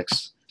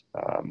analytics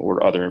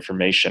or other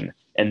information.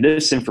 And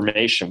this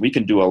information, we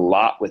can do a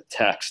lot with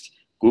text.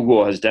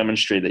 Google has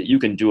demonstrated that you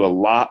can do a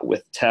lot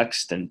with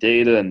text and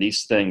data and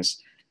these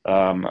things.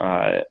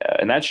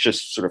 And that's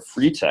just sort of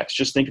free text.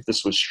 Just think if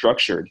this was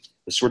structured,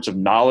 the sorts of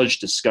knowledge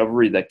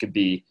discovery that could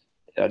be,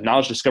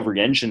 knowledge discovery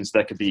engines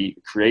that could be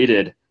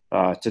created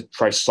to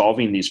try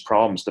solving these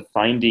problems, to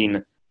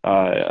finding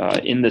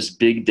in this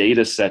big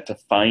data set, to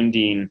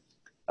finding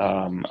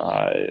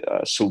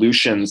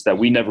solutions that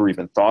we never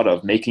even thought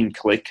of, making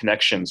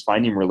connections,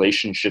 finding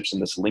relationships in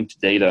this linked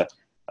data.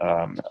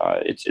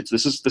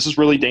 This is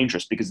really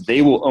dangerous because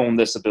they will own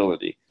this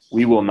ability.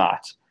 We will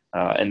not.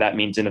 And that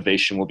means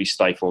innovation will be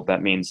stifled.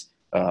 That means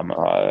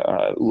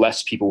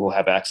less people will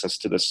have access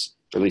to this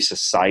really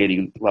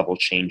society level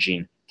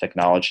changing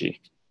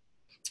technology.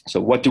 So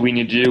what do we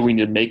need to do? We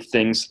need to make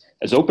things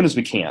as open as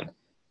we can.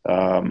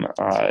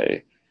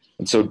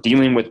 And so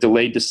dealing with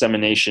delayed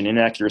dissemination,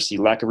 inaccuracy,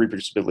 lack of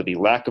reproducibility,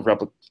 lack of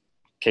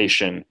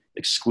replication,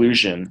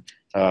 exclusion,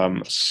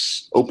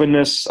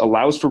 openness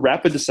allows for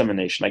rapid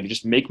dissemination. I can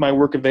just make my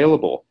work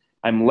available.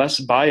 I'm less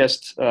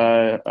biased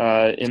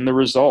in the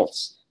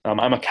results.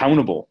 I'm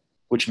accountable,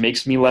 which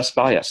makes me less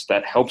biased.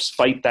 That helps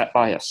fight that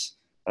bias.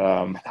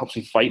 Helps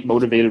me fight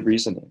motivated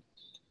reasoning.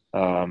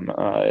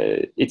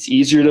 It's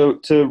easier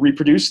to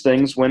reproduce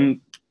things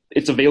when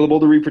it's available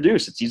to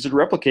reproduce. It's easier to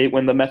replicate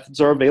when the methods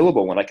are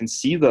available, when I can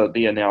see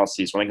the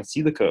analyses, when I can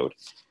see the code.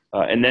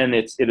 And then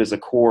it is a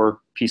core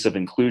piece of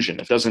inclusion.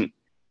 It doesn't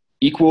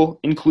equal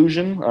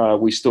inclusion.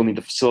 We still need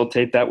to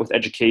facilitate that with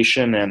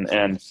education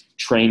and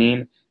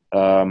training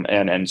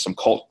and some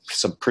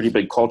pretty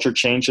big culture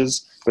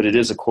changes. But it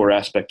is a core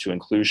aspect to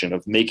inclusion,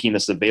 of making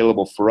this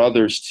available for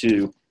others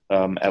to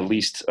at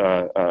least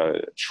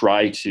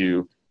try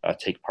to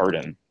take part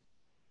in.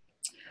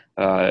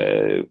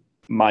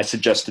 My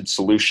suggested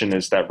solution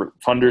is that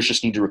funders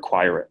just need to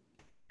require it.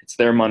 It's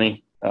their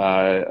money.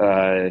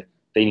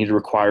 They need to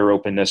require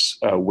openness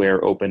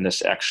where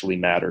openness actually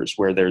matters.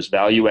 Where there's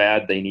value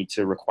add, they need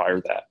to require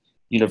that.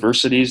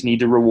 Universities need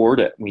to reward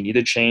it. We need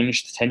to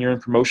change the tenure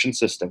and promotion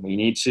system. We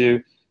need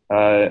to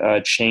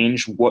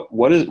change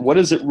what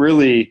is it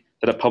really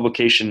that a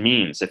publication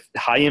means. If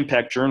high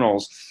impact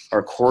journals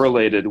are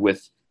correlated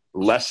with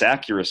less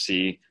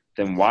accuracy,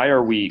 then why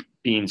are we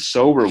being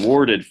so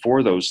rewarded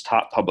for those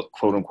top public,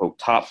 quote unquote,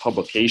 top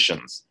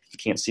publications? You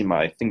can't see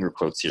my finger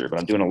quotes here, but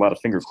I'm doing a lot of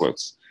finger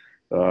quotes.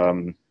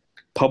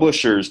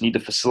 Publishers need to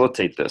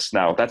facilitate this.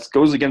 Now, that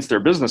goes against their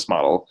business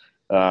model.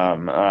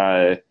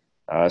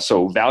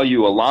 So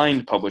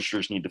value-aligned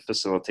publishers need to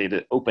facilitate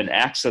it. Open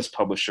access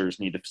publishers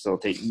need to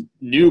facilitate.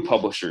 New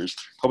publishers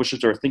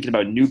that are thinking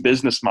about new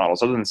business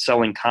models other than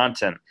selling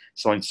content,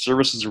 selling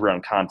services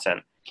around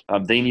content.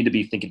 They need to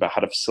be thinking about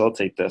how to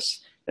facilitate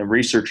this. And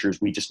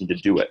researchers, we just need to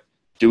do it.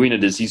 Doing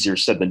it is easier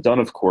said than done,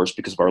 of course,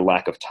 because of our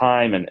lack of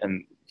time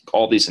and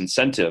all these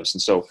incentives.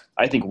 And so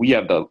I think we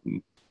have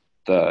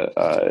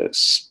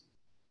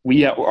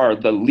we are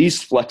the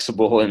least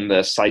flexible in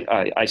this,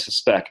 I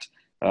suspect.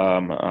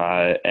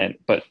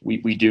 But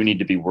we do need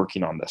to be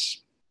working on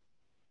this.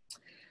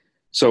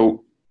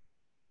 So,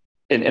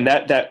 and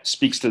that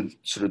speaks to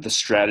sort of the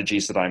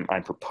strategies that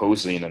I'm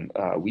proposing. And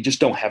we just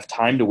don't have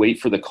time to wait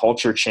for the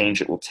culture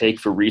change it will take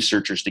for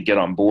researchers to get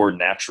on board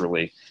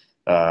naturally.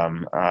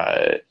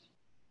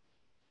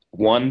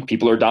 One,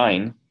 people are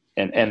dying,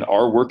 and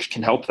our work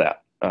can help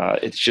that.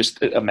 It's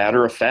just a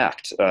matter of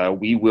fact.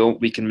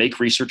 We can make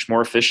research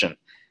more efficient.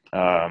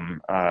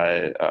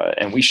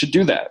 And we should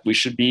do that. We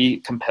should be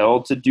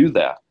compelled to do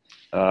that.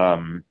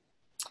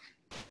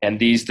 And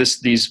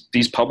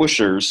these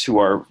publishers who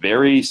are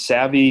very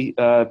savvy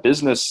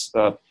business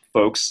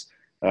folks,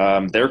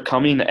 they're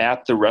coming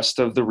at the rest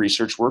of the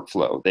research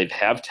workflow. They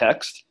have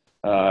text.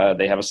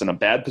 They have us in a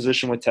bad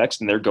position with text,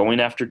 and they're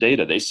going after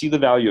data. They see the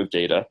value of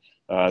data.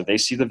 They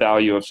see the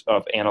value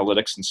of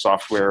analytics and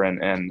software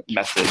and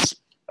methods,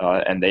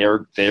 and they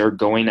are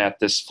going at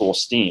this full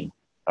steam.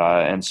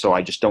 And so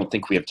I just don't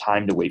think we have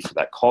time to wait for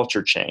that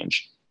culture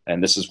change.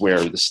 And this is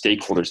where the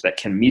stakeholders that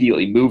can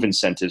immediately move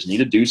incentives need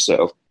to do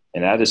so.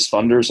 And that is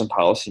funders and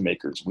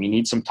policymakers. We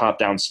need some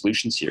top-down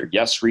solutions here.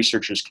 Yes,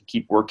 researchers can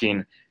keep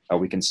working.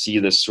 We can see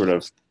this sort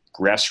of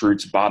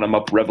grassroots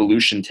bottom-up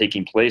revolution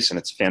taking place, and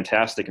it's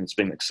fantastic, and it's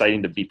been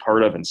exciting to be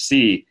part of and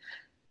see.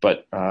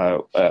 But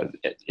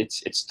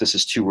this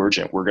is too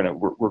urgent. We're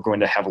going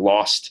to have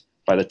lost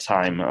by the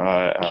time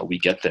we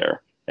get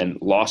there. And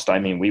lost, I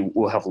mean, we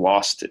will have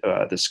lost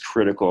this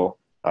critical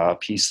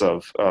piece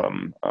of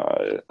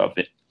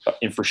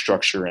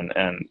infrastructure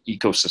and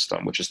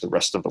ecosystem, which is the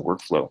rest of the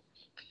workflow.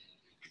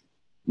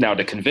 Now,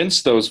 to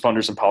convince those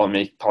funders and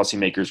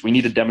policymakers, we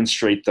need to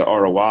demonstrate the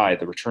ROI,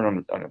 the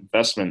return on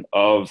investment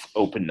of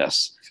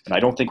openness. And I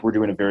don't think we're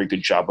doing a very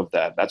good job of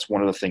that. That's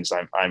one of the things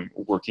I'm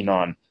working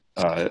on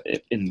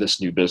in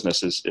this new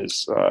business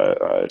is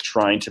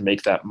trying to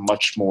make that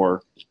much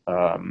more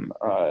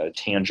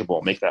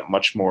tangible, make that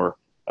much more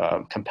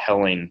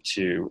compelling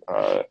to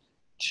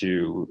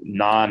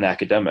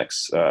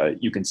non-academics.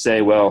 You can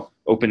say, well,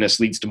 openness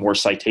leads to more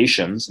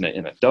citations, and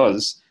it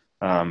does.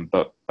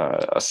 But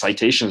a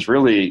citation is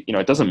really,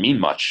 it doesn't mean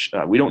much.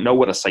 We don't know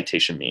what a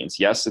citation means.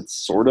 Yes, it's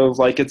sort of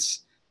like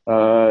it's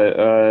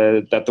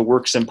that the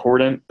work's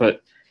important,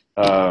 but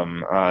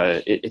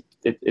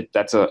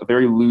that's a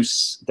very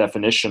loose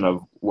definition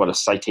of what a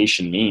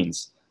citation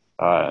means.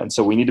 And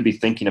so we need to be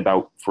thinking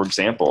about, for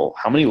example,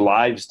 how many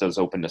lives does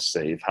openness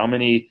save? How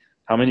many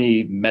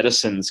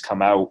medicines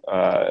come out,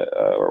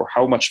 or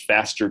how much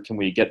faster can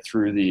we get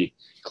through the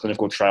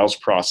clinical trials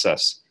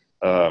process?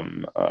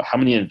 How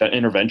many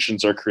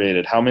interventions are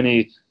created? How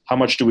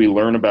much do we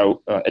learn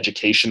about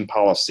education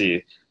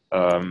policy?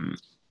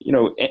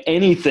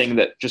 Anything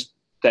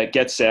that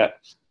gets at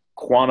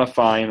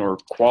quantifying or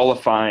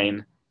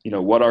qualifying,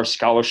 what our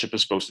scholarship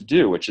is supposed to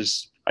do, which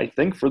is, I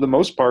think, for the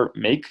most part,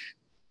 make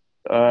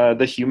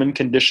the human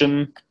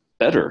condition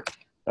better.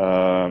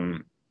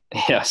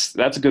 Yes,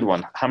 that's a good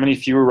one. How many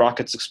fewer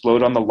rockets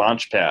explode on the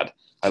launch pad?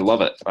 I love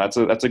it.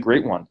 That's a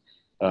great one.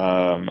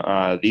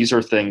 These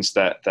are things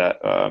that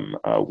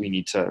we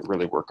need to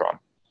really work on.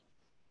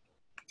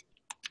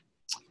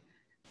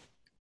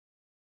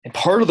 And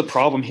part of the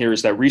problem here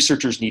is that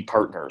researchers need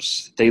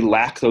partners. They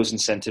lack those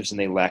incentives and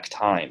they lack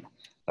time.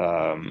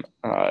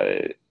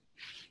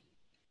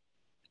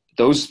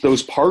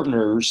 Those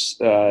partners,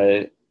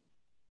 I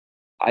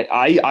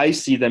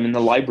see them in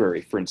the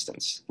library, for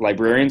instance,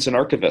 librarians and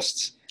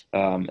archivists.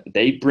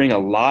 They bring a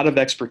lot of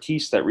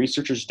expertise that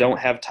researchers don't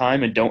have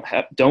time and don't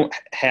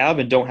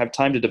have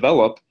time to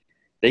develop.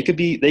 They could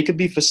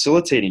be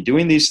facilitating,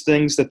 doing these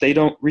things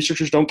that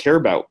researchers don't care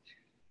about,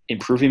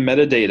 improving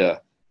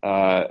metadata,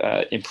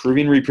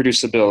 improving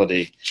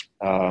reproducibility,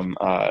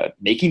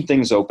 making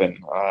things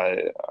open.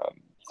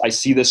 I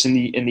see this in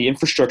the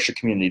infrastructure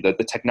community,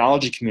 the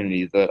technology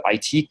community, the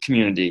IT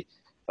community.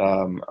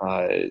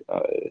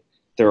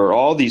 There are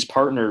all these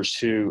partners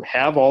who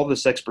have all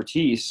this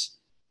expertise,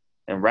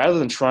 and rather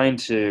than trying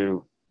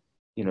to,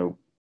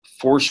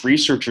 force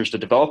researchers to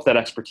develop that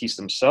expertise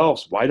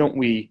themselves, why don't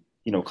we,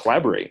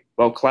 collaborate?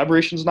 Well,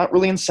 collaboration is not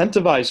really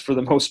incentivized for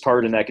the most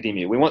part in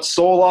academia. We want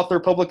sole author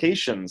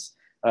publications.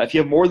 If you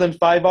have more than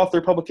 5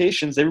 author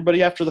publications,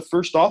 everybody after the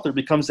first author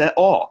becomes et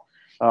al.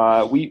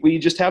 We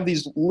just have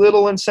these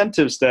little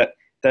incentives that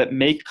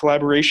make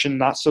collaboration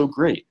not so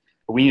great.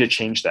 But we need to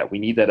change that. We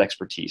need that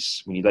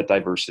expertise. We need that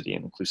diversity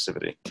and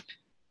inclusivity.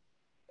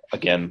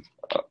 Again,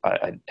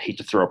 I hate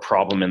to throw a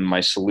problem in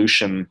my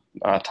solution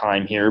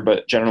time here,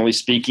 but generally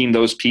speaking,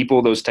 those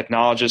people, those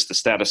technologists, the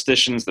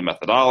statisticians, the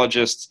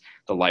methodologists,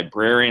 the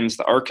librarians,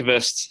 the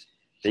archivists,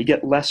 they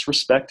get less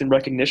respect and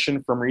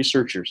recognition from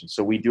researchers. And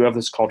so we do have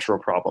this cultural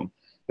problem.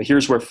 But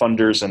here's where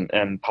funders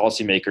and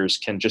policymakers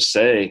can just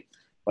say,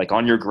 like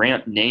on your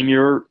grant, name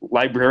your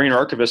librarian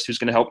archivist who's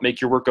going to help make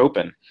your work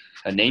open.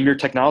 And name your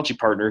technology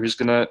partner who's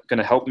going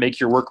to help make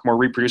your work more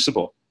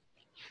reproducible.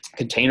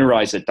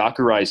 Containerize it,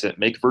 Dockerize it,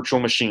 make virtual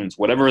machines,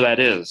 whatever that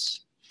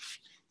is.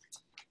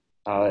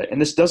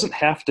 And this doesn't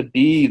have to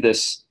be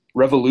this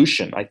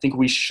revolution. I think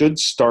we should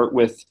start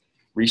with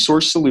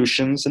resource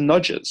solutions and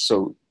nudges.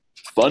 So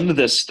fund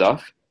this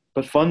stuff,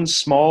 but fund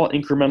small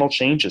incremental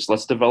changes.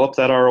 Let's develop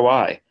that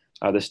ROI.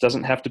 This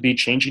doesn't have to be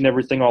changing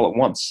everything all at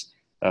once.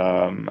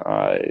 And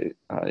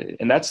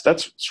that's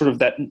sort of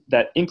that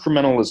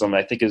incrementalism,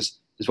 I think, is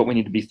what we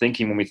need to be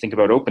thinking when we think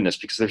about openness,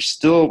 because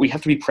we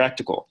have to be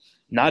practical.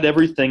 Not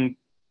everything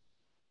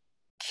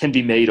can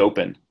be made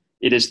open.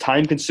 It is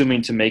time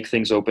consuming to make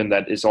things open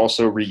that is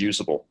also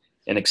reusable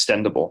and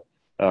extendable.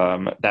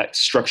 That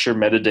structure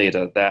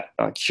metadata, that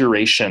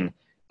curation,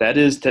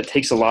 that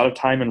takes a lot of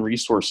time and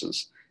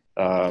resources.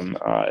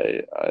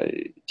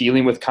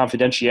 Dealing with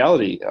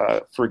confidentiality,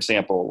 for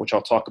example, which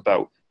I'll talk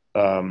about,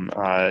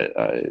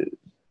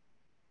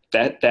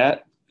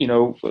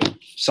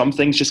 some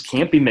things just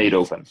can't be made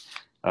open.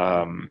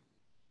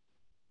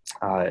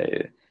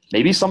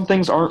 Maybe some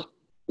things aren't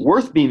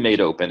worth being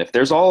made open. If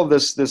there's all of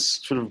this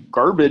sort of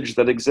garbage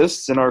that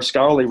exists in our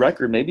scholarly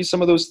record, maybe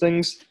some of those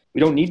things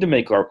we don't need to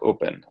make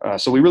open.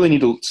 So we really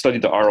need to study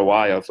the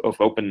ROI of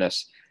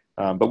openness,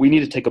 but we need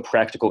to take a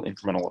practical,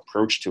 incremental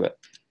approach to it.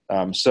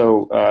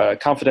 So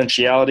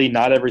confidentiality,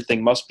 not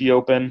everything must be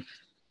open.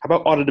 How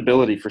about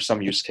auditability for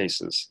some use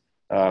cases?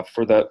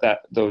 For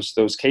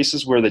those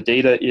cases where the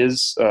data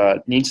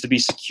needs to be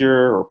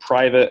secure or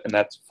private, and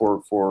that's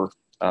for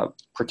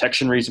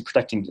protection reasons,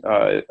 protecting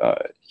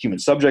human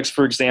subjects,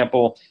 for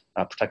example,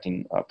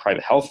 protecting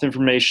private health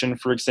information,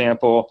 for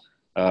example,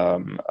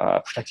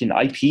 protecting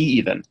IP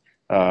even.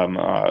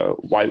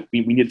 Why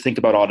we need to think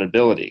about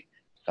auditability.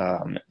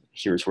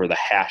 Here's where the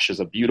hash is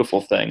a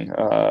beautiful thing.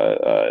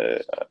 I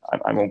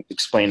won't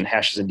explain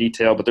hashes in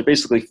detail, but they're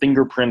basically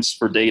fingerprints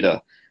for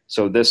data.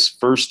 So this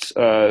first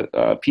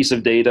piece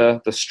of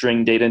data, the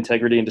string data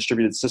integrity and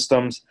distributed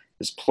systems,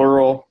 is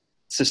plural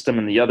system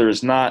and the other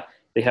is not.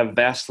 They have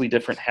vastly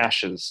different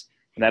hashes,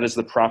 and that is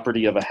the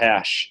property of a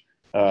hash.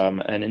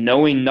 And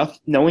knowing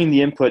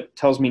the input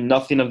tells me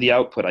nothing of the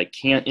output. I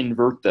can't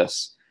invert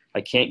this.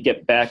 I can't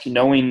get back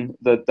knowing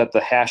that the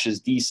hash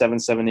is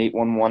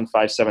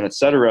D7781157,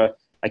 etc.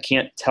 I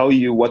can't tell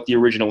you what the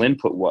original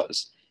input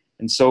was.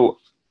 And so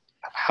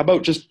how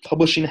about just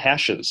publishing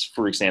hashes,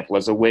 for example,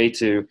 as a way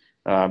to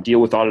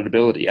deal with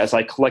auditability? As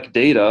I collect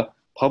data,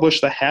 publish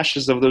the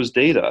hashes of those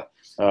data.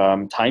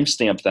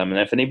 timestamp them. And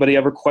if anybody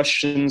ever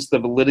questions the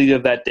validity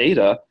of that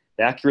data,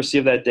 the accuracy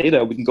of that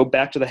data, we can go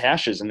back to the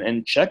hashes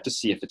and check to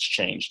see if it's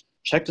changed,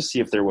 check to see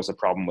if there was a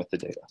problem with the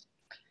data.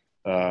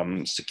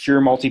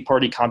 Secure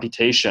multi-party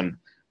computation.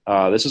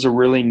 This is a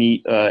really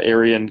neat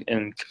area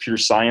in computer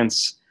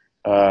science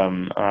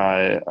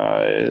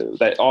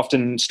that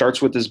often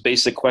starts with this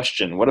basic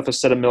question: what if a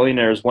set of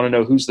millionaires want to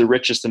know who's the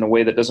richest in a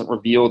way that doesn't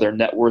reveal their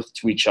net worth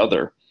to each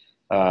other?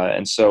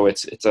 And so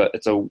it's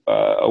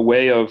a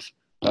way of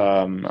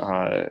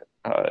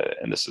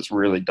and this is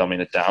really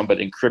dumbing it down, but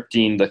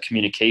encrypting the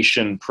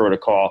communication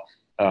protocol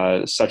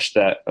such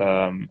that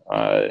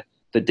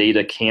the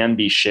data can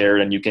be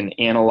shared, and you can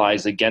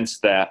analyze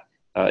against that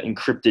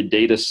encrypted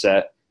data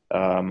set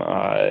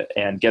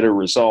and get a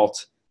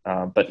result,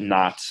 but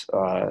not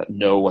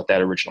know what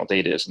that original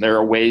data is. And there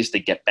are ways to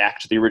get back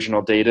to the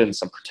original data, and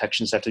some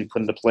protections have to be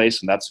put into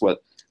place, and that's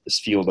what this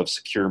field of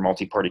secure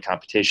multi-party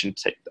computation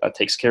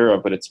takes care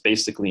of. But it's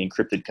basically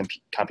encrypted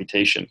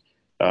computation.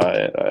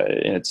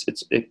 And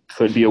it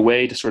could be a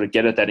way to sort of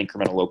get at that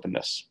incremental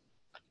openness.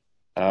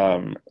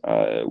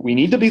 We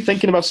need to be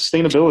thinking about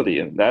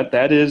sustainability, and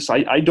that is,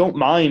 I don't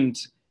mind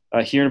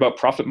hearing about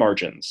profit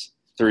margins,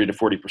 30 to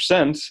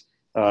 40%,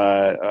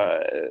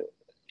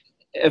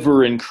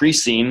 ever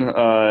increasing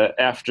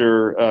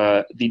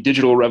after the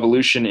digital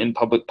revolution in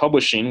public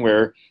publishing,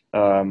 where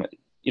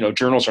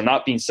journals are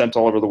not being sent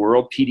all over the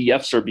world.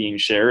 PDFs are being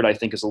shared. I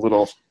think is a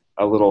little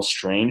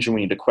strange, and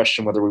we need to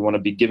question whether we want to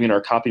be giving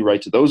our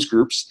copyright to those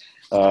groups.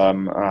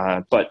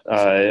 But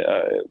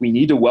we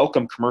need to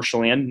welcome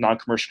commercial and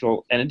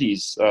non-commercial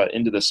entities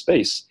into this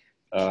space.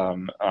 I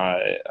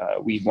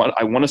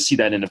want to see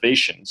that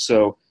innovation.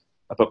 So,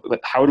 but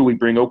how do we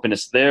bring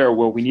openness there?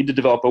 Well, we need to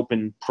develop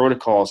open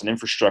protocols and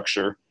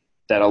infrastructure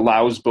that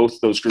allows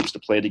both those groups to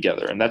play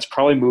together. And that's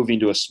probably moving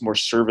to a more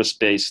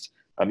service-based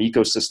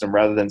ecosystem.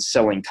 Rather than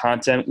selling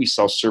content, we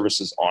sell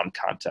services on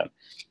content.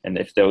 And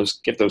if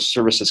those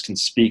services can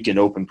speak in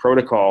open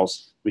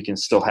protocols, we can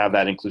still have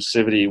that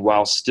inclusivity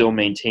while still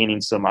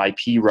maintaining some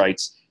IP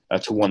rights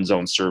to one's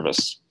own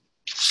service.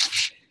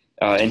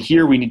 And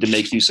here we need to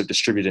make use of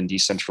distributed and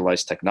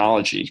decentralized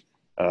technology.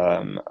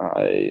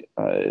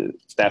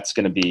 That's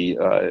going to be,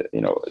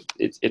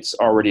 it's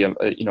already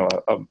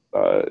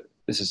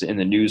this is in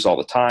the news all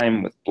the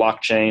time with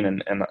blockchain,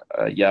 and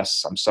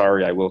yes, I'm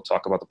sorry, I will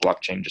talk about the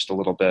blockchain just a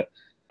little bit,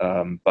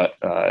 but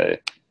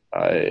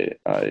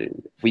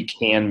we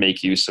can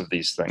make use of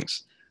these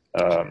things.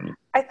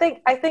 I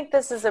think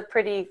this is a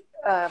pretty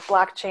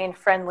blockchain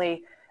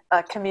friendly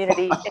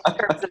community in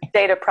terms of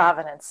data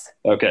provenance.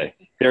 Okay,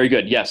 very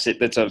good. Yes,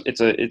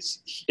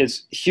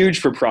 it's huge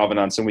for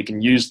provenance, and we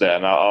can use that.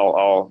 And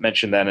I'll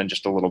mention that in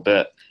just a little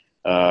bit.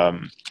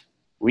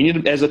 We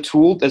need, as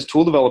tool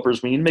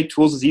developers, we need to make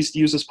tools as easy to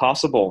use as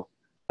possible.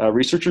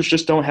 Researchers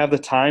just don't have the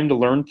time to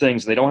learn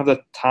things. They don't have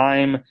the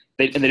time,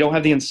 and they don't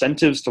have the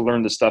incentives to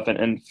learn this stuff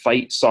and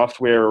fight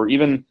software, or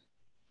even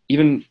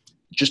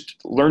just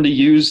learn to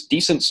use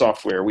decent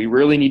software. We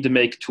really need to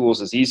make tools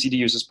as easy to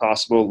use as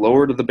possible,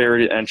 lower to the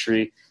barrier to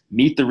entry,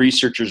 meet the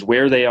researchers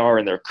where they are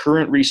in their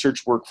current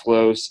research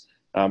workflows.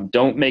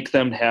 Don't make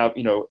them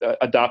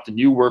adopt a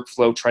new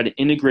workflow. Try to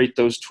integrate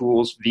those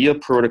tools via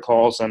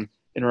protocols and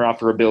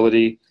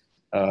interoperability.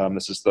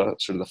 This is the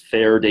sort of the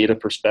fair data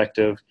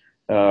perspective.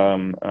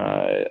 And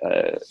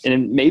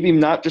maybe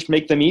not just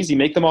make them easy,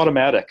 make them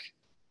automatic.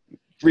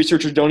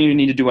 Researchers don't even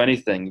need to do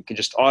anything. You can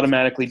just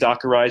automatically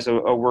Dockerize a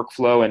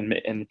workflow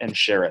and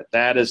share it.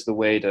 That is the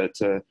way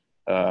to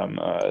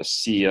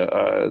see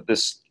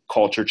this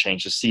culture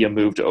change, to see a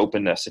move to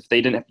openness. If they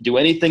didn't have to do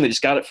anything, they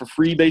just got it for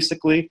free,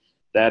 basically,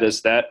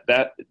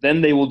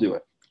 then they will do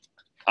it.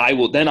 I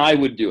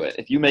would do it.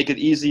 If you make it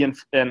easy and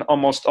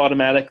almost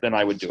automatic, then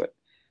I would do it.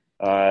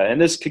 And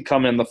this could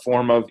come in the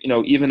form of,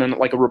 even in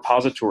like a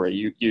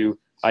repository.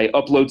 I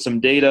upload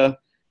some data.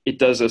 It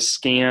does a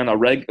scan, a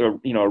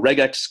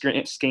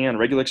regex scan,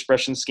 regular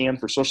expression scan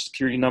for social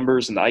security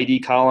numbers in the ID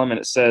column, and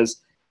it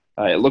says,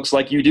 it looks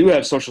like you do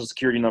have social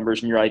security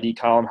numbers in your ID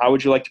column. How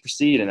would you like to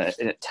proceed? And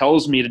it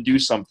tells me to do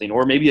something,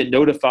 or maybe it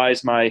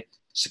notifies my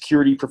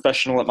security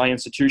professional at my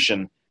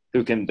institution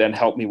who can then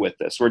help me with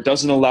this, or it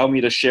doesn't allow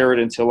me to share it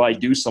until I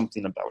do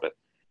something about it.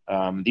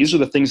 These are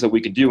the things that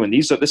we can do, and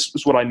this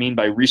is what I mean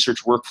by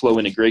research workflow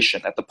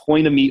integration. At the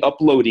point of me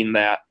uploading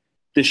that,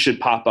 this should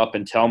pop up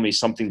and tell me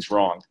something's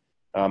wrong.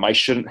 I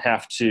shouldn't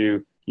have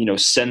to,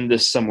 send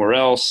this somewhere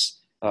else,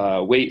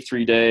 wait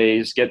 3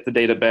 days, get the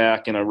data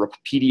back in a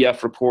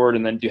PDF report,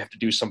 and then you have to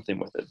do something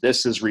with it.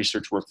 This is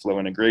research workflow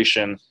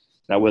integration.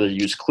 Now, whether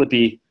you use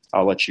Clippy,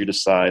 I'll let you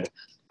decide.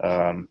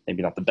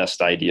 Maybe not the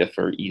best idea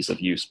for ease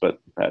of use, but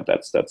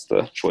that's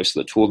the choice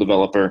of the tool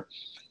developer.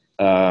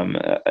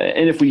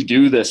 And if we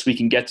do this, we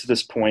can get to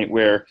this point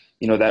where,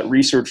 that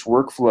research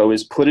workflow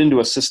is put into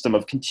a system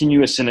of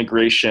continuous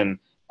integration,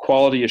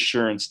 quality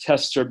assurance,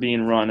 tests are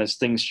being run as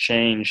things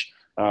change,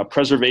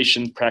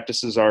 preservation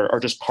practices are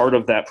just part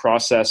of that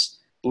process,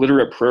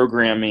 literate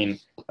programming,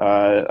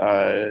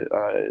 that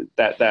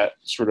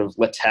sort of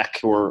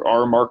LaTeX or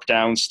R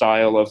Markdown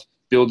style of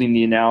building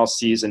the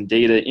analyses and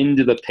data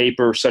into the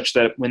paper such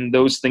that when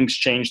those things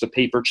change, the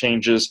paper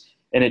changes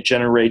and it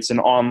generates an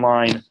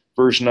online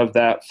version of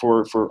that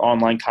for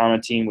online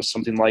commenting with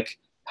something like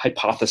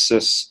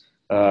Hypothesis,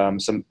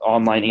 some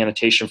online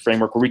annotation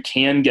framework where we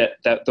can get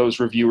those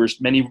reviewers,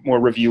 many more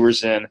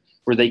reviewers in,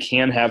 where they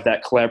can have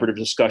that collaborative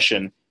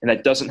discussion, and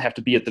that doesn't have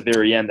to be at the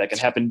very end. That can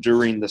happen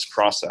during this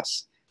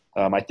process.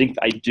 I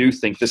do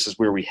think this is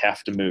where we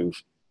have to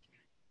move.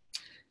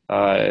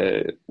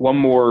 One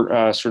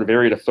more sort of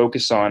area to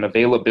focus on: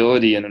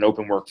 availability in an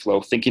open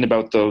workflow. Thinking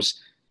about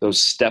those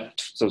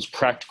steps, those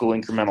practical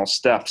incremental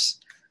steps.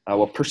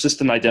 Well,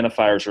 persistent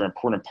identifiers are an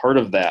important part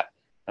of that.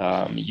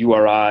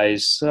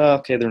 URIs,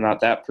 okay, they're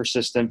not that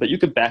persistent, but you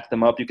could back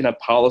them up. You can have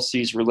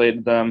policies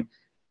related to them.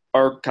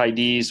 ARC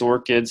IDs,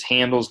 ORCIDs,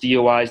 handles,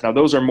 DOIs. Now,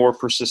 those are more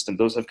persistent.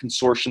 Those have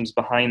consortiums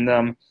behind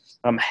them.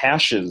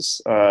 Hashes,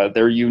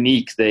 they're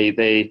unique.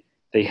 They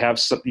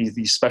have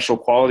these special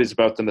qualities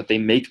about them that they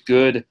make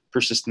good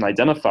persistent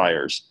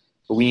identifiers.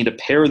 But we need to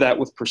pair that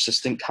with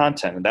persistent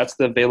content, and that's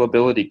the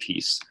availability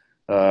piece.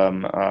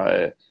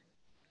 There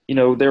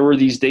were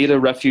these data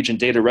refuge and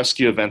data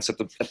rescue events at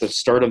the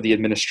start of the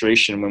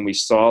administration when we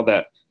saw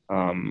that,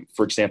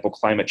 for example,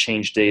 climate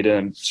change data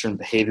and certain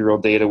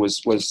behavioral data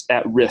was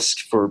at risk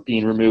for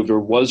being removed or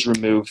was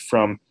removed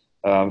from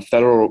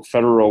federal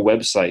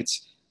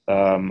websites.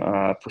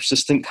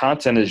 Persistent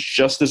content is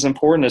just as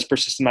important as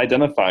persistent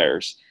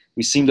identifiers.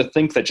 We seem to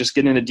think that just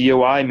getting a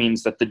DOI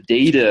means that the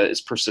data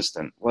is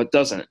persistent. Well, it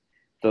doesn't.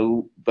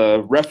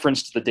 The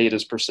reference to the data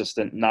is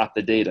persistent, not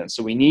the data. And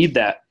so we need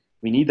that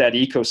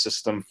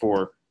ecosystem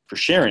for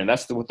sharing. And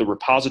that's what the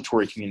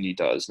repository community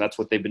does. And that's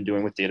what they've been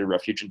doing with Data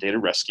Refuge and Data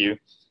Rescue.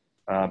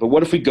 But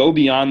what if we go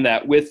beyond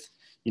that with,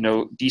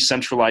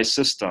 decentralized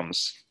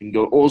systems? We can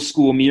go old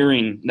school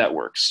mirroring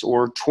networks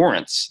or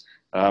torrents,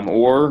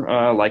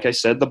 or like I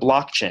said, the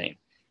blockchain.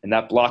 And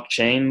that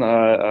blockchain,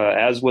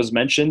 as was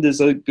mentioned,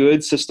 is a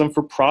good system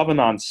for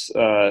provenance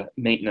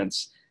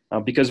maintenance,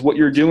 because what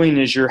you're doing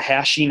is you're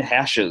hashing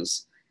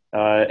hashes.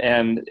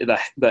 And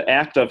the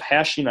act of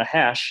hashing a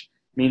hash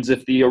means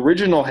if the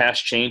original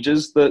hash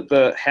changes,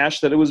 the hash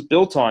that it was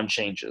built on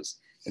changes.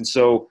 And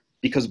so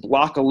because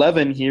block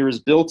 11 here is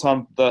built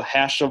on the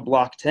hash of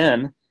block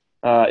 10,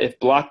 if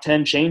block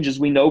 10 changes,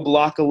 we know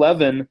block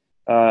 11,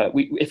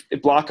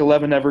 if block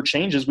 11 ever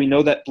changes, we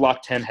know that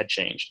block 10 had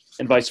changed,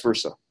 and vice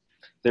versa.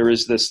 There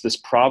is this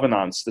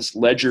provenance, this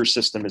ledger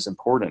system is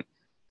important.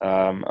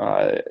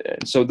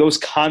 And so those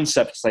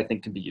concepts, I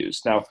think, can be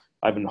used. Now,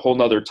 I have a whole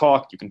nother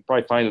talk, you can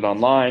probably find it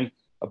online,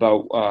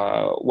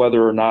 about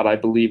whether or not I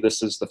believe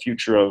this is the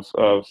future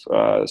of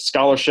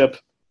scholarship.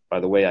 By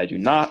the way, I do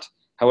not.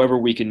 However,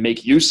 we can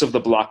make use of the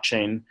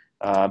blockchain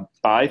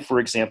by, for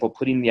example,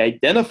 putting the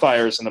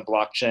identifiers in the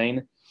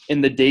blockchain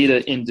in the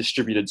data in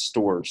distributed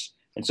stores.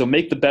 And so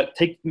use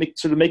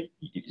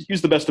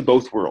the best of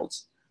both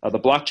worlds. The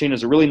blockchain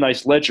is a really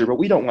nice ledger, but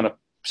we don't want to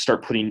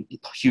start putting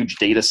huge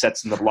data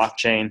sets in the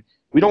blockchain.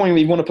 We don't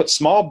even want to put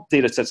small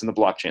data sets in the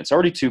blockchain. It's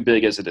already too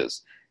big as it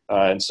is.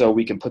 And so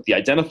we can put the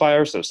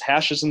identifiers, those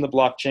hashes in the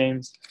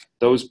blockchains.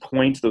 Those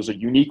are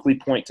uniquely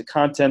point to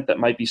content that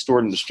might be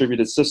stored in a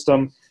distributed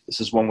system. This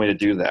is one way to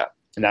do that.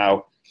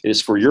 Now, it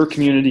is for your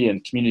community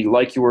and community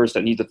like yours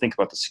that need to think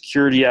about the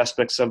security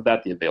aspects of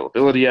that, the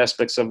availability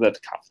aspects of that, the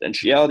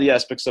confidentiality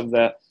aspects of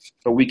that.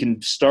 But we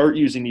can start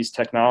using these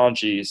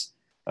technologies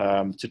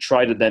to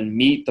try to then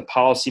meet the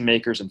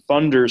policymakers and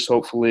funders,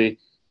 hopefully,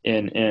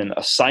 in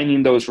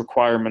assigning those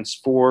requirements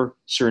for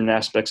certain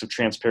aspects of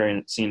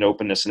transparency and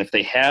openness. And if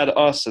they had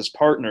us as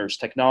partners,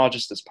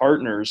 technologists as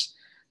partners,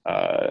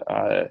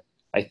 I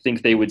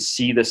think they would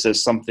see this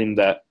as something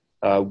that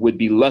would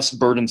be less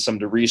burdensome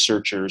to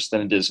researchers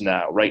than it is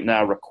now. Right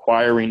now,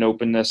 requiring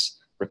openness,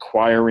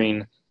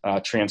 requiring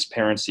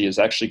transparency is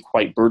actually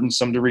quite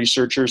burdensome to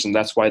researchers, and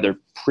that's why they're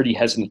pretty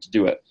hesitant to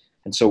do it.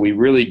 And so we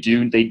really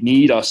they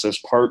need us as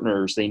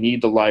partners. They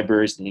need the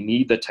libraries, they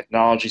need the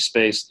technology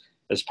space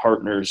as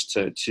partners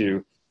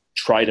to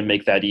try to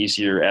make that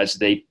easier as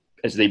they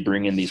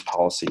bring in these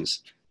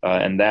policies.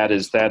 And that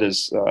is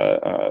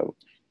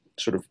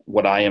sort of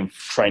what I am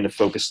trying to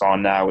focus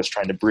on now, is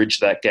trying to bridge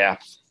that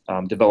gap,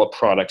 develop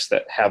products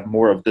that have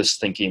more of this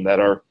thinking, that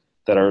are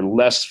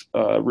less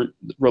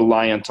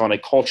reliant on a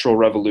cultural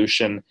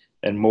revolution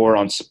and more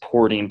on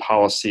supporting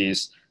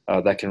policies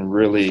that can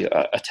really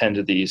attend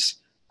to these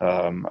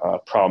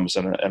problems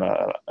in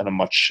a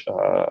much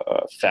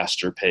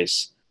faster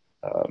pace.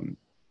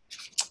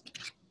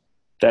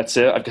 That's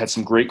it. I've had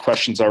some great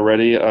questions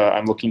already.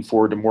 I'm looking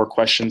forward to more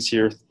questions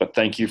here, but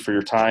thank you for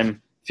your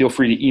time. Feel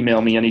free to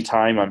email me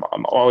anytime.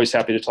 I'm always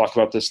happy to talk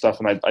about this stuff,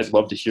 and I'd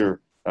love to hear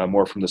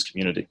more from this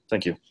community.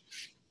 Thank you.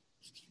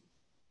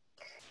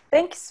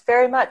 Thanks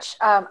very much.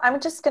 I'm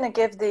just going to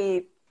give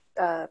the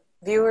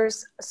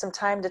viewers some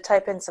time to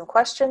type in some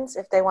questions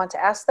if they want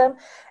to ask them.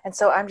 And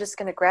so I'm just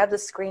going to grab the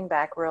screen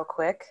back real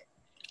quick.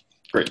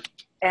 Great.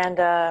 And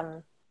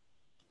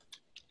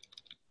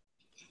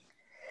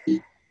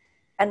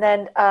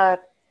then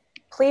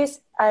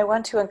please, I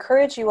want to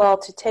encourage you all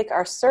to take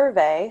our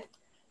survey.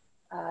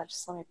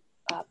 Just let me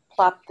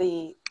plop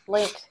the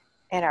link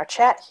in our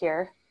chat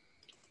here.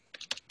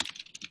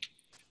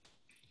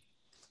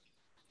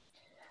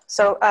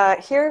 So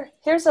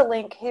here's a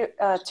link here,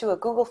 to a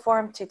Google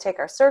form to take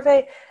our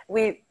survey.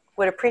 We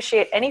would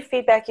appreciate any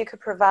feedback you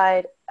could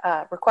provide,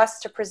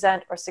 requests to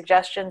present, or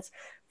suggestions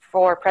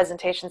for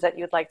presentations that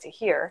you'd like to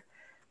hear.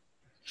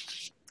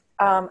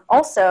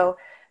 Also,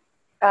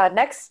 our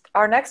next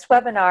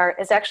webinar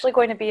is actually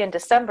going to be in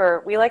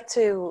December. We like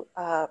to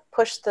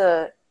push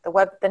the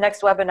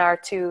next webinar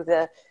to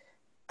the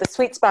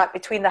sweet spot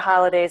between the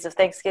holidays of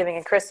Thanksgiving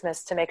and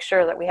Christmas to make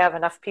sure that we have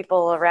enough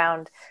people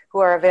around who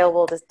are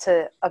available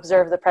to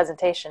observe the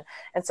presentation.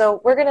 And so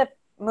we're going to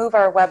move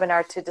our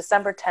webinar to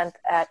December 10th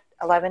at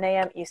 11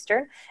 a.m.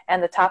 Eastern,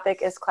 and the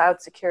topic is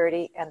cloud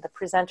security, and the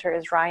presenter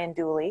is Ryan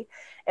Dooley.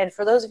 And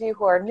for those of you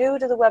who are new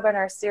to the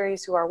webinar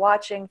series who are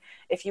watching,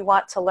 if you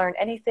want to learn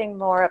anything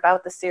more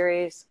about the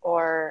series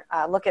or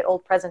look at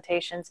old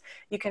presentations,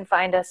 you can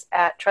find us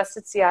at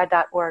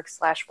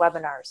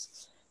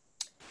trustedci.org/webinars.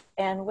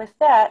 And with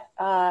that,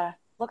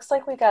 looks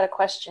like we got a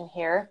question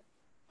here.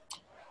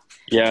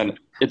 Yeah, and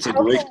it's a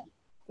great...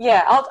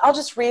 Yeah, I'll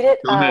just read it.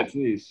 Go ahead,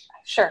 please.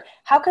 Sure.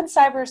 How can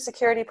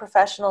cybersecurity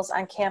professionals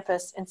on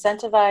campus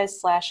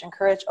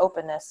incentivize/encourage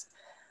openness?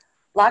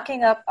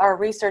 Locking up our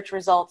research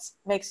results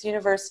makes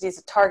universities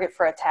a target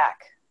for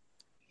attack.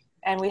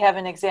 And we have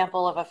an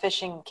example of a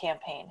phishing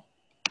campaign.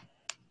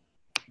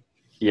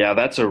 Yeah,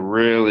 that's a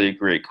really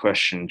great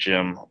question,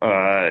 Jim.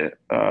 And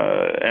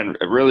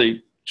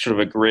really sort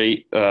of a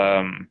great,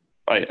 I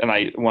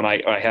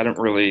hadn't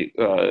really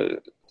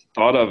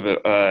thought of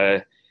it,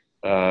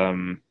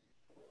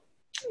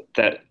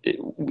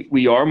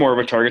 we are more of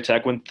a target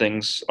attack when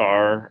things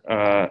are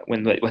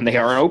when they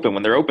aren't open.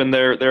 When they're open,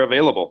 they're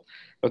available.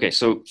 Okay,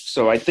 so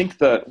I think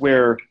that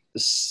where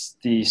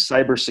the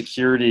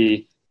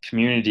cybersecurity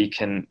community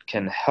can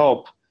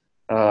help,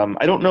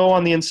 I don't know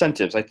on the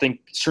incentives. I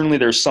think certainly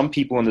there's some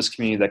people in this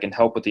community that can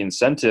help with the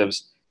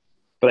incentives,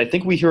 but I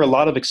think we hear a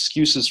lot of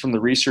excuses from the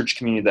research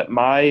community that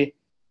my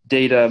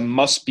data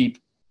must be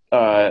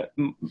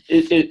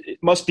it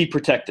must be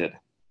protected.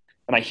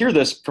 And I hear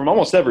this from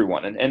almost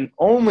everyone, and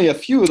only a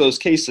few of those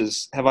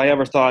cases have I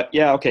ever thought,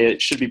 yeah, okay,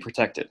 it should be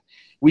protected.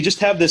 We just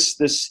have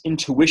this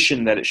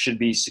intuition that it should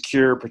be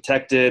secure,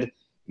 protected.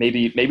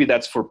 Maybe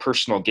that's for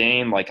personal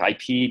gain, like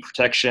IP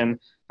protection.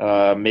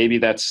 Maybe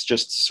that's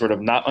just sort of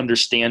not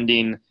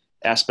understanding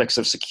aspects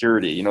of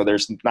security. You know,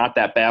 there's not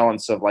that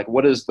balance of like,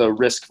 what is the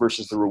risk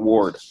versus the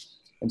reward?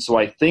 And so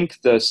I think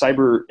the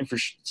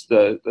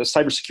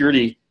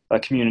cybersecurity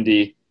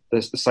community, the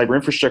cyber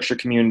infrastructure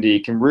community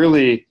can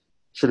really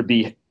sort of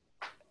be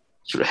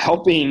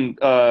helping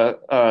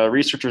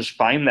researchers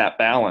find that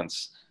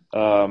balance.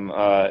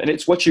 And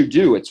it's what you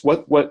do. It's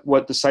what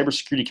the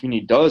cybersecurity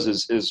community does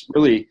is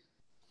really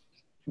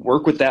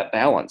work with that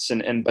balance.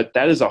 But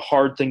that is a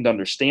hard thing to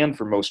understand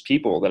for most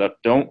people that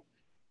don't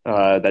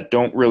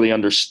really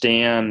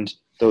understand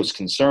those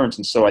concerns.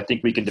 And so I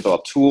think we can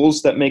develop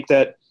tools that make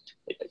that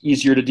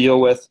easier to deal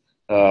with.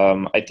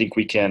 I think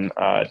we can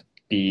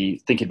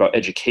be thinking about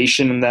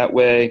education in that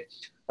way.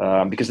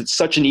 Because it's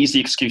such an easy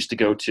excuse to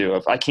go to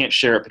if I can't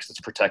share it because it's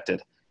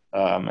protected.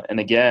 And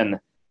again,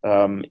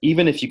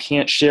 even if you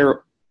can't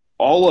share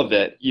all of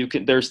it,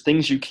 there's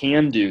things you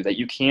can do that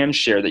you can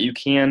share, that you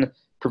can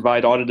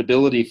provide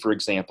auditability, for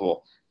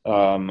example,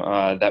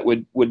 that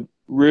would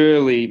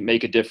really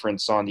make a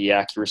difference on the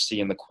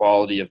accuracy and the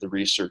quality of the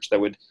research, that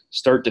would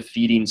start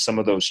defeating some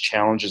of those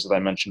challenges that I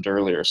mentioned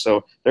earlier.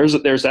 So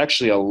there's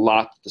actually a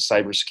lot the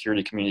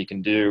cybersecurity community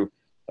can do,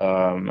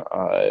 and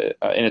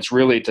it's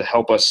really to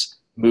help us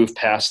move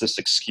past this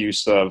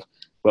excuse of,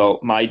 well,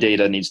 my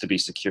data needs to be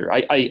secure.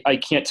 I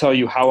can't tell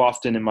you how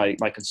often in my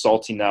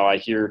consulting now I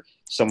hear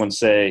someone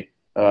say,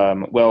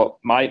 well,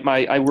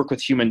 I work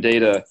with human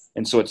data,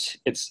 and so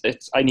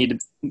I need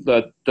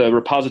the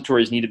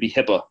repositories need to be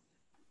HIPAA,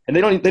 and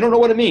they don't know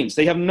what it means.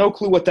 They have no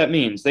clue what that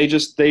means. They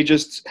just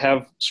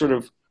have sort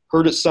of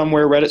heard it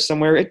somewhere, read it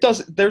somewhere.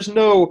 There's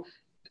no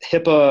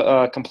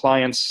HIPAA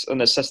compliance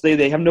necessity.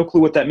 They have no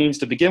clue what that means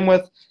to begin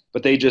with.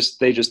 But they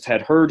just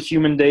had heard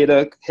human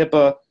data,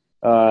 HIPAA,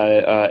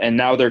 and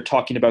now they're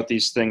talking about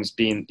these things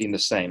being the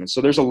same. And so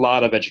there's a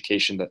lot of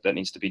education that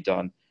needs to be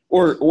done,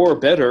 or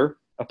better,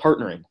 a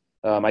partnering.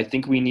 I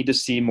think we need to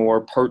see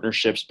more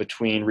partnerships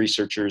between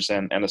researchers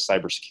and the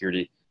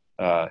cybersecurity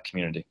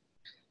community.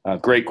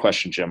 Great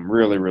question, Jim.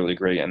 Really, really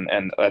great,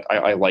 and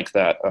I like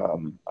that.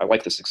 I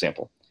like this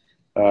example.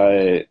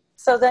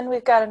 So then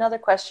we've got another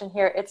question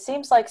here. It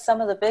seems like some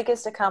of the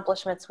biggest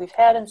accomplishments we've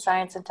had in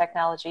science and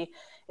technology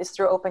is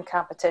through open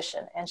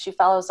competition. And she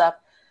follows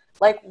up,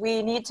 like,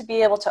 we need to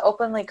be able to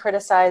openly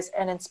criticize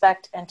and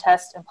inspect and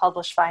test and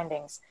publish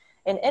findings.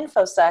 In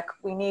InfoSec,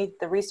 we need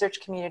the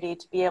research community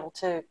to be able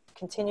to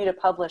continue to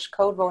publish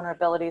code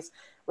vulnerabilities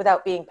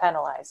without being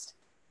penalized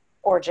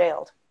or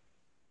jailed.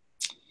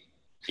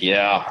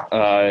 Yeah,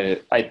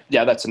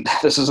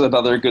 this is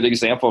another good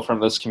example from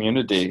this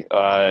community.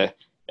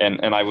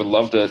 And I would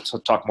love to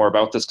talk more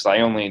about this because I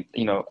only,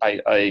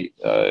 I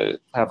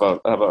have a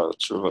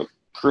sort of a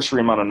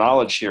cursory amount of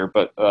knowledge here,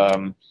 but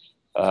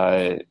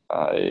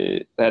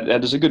that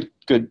is a good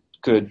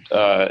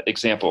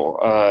example.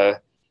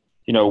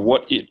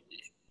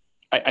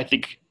 I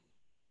think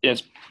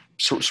it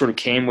sort of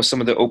came with some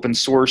of the open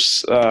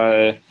source,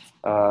 the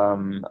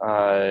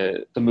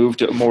move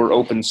to more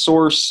open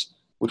source,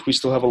 which we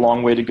still have a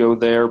long way to go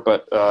there,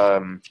 but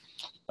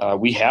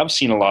we have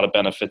seen a lot of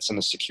benefits in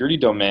the security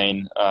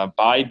domain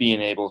by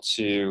being able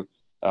to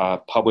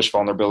publish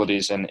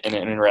vulnerabilities and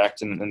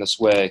interact in this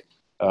way.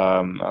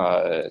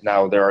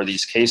 Now there are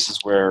these cases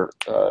where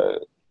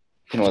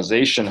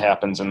penalization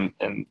happens, and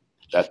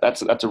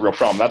that's a real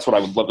problem. That's what I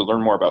would love to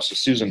learn more about. So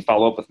Susan,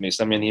 follow up with me.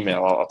 Send me an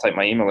email. I'll type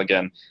my email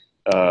again.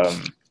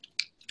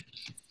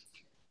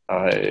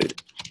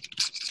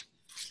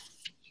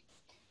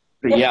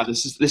 But yeah,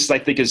 this I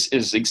think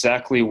is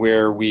exactly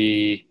where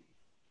we,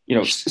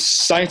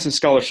 science and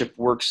scholarship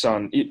works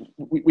on.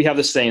 We have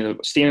this saying,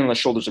 standing on the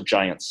shoulders of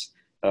giants.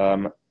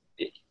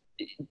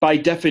 By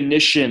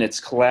definition,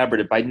 it's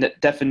collaborative. By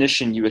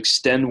definition, you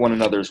extend one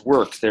another's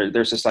work.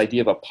 There's this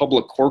idea of a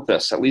public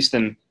corpus. At least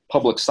in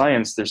public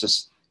science, there's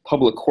this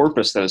public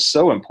corpus that is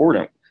so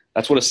important.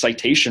 That's what a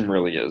citation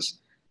really is.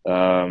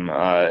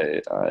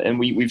 And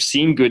we've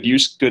seen good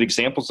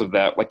examples of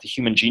that, like the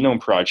Human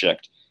Genome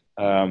Project.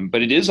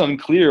 But it is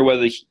unclear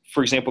whether,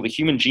 for example, the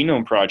Human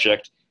Genome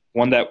Project,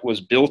 one that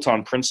was built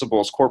on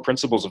core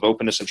principles of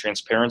openness and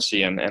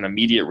transparency and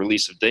immediate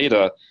release of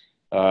data,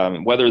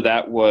 whether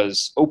that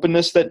was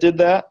openness that did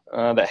that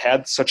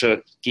had such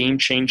a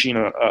game-changing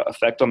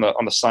effect on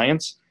the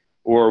science,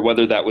 or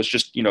whether that was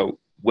just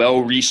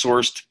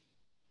well-resourced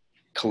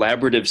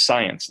collaborative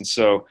science. And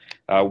so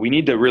we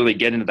need to really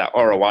get into that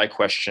ROI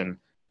question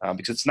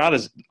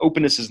because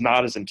openness is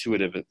not as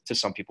intuitive to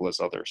some people as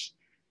others.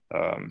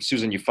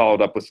 Susan, you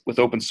followed up with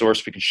open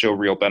source. We can show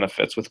real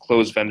benefits. With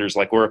closed vendors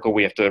like Oracle,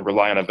 we have to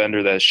rely on a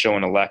vendor that has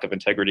shown a lack of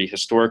integrity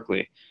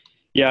historically.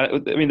 Yeah,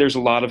 I mean, there's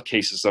a lot of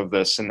cases of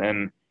this,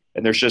 and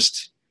there's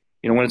just,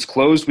 when it's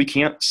closed, we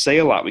can't say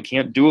a lot, we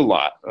can't do a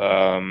lot.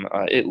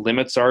 It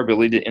limits our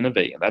ability to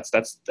innovate, and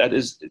that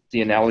is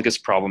the analogous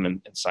problem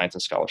in science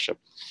and scholarship.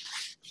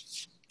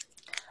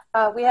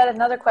 We had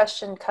another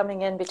question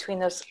coming in between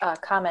those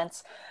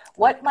comments.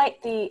 What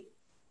might be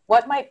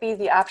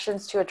the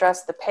options to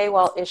address the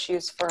paywall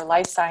issues for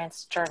life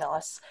science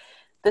journalists?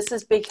 This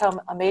has become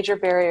a major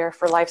barrier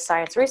for life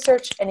science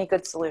research. Any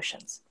good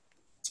solutions?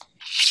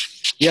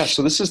 Yeah,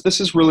 so this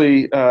is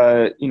really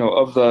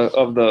of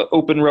the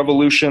open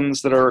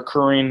revolutions that are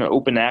occurring.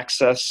 Open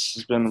access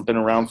has been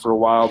around for a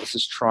while. This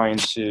is trying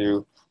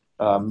to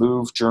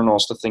move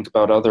journals to think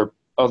about other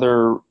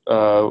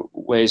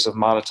ways of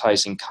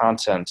monetizing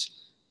content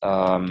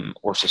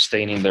or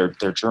sustaining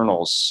their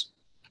journals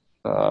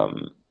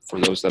for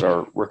those that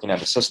are working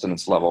at a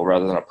sustenance level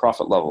rather than a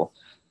profit level.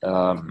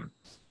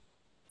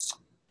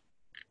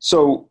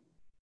 So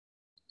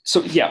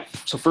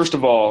first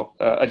of all,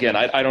 again,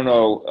 I don't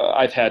know.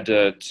 I've had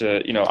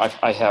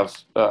I have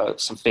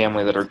some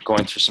family that are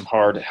going through some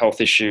hard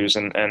health issues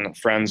and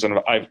friends, and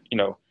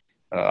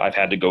I've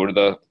had to go to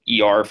the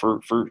ER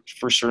for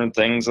certain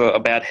things, a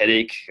bad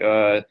headache,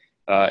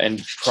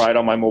 and tried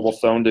on my mobile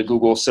phone to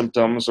Google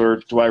symptoms, or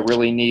do I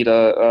really need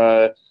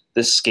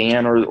this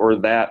scan or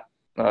that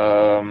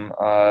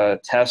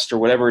test or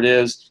whatever it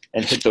is,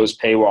 and hit those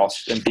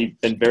paywalls and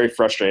been very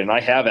frustrated. And I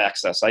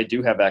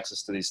do have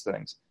access to these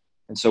things.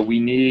 And so we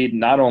need,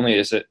 not only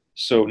is it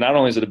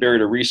a barrier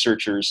to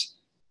researchers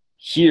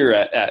here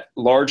at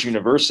large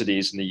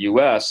universities in the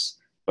US,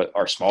 but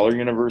our smaller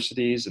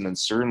universities, and then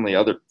certainly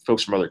other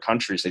folks from other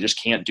countries, they just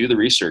can't do the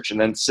research.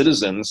 And then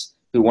citizens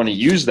who want to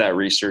use that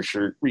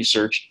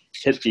research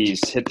hit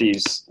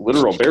these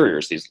literal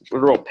barriers, these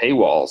literal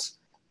paywalls.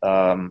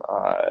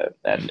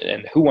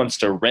 And who wants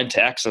to rent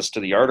access to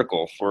the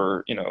article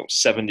for,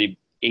 $70,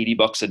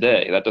 $80 a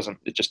day? It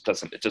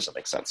doesn't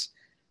make sense.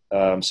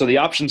 So the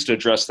options to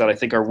address that, I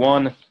think, are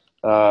one,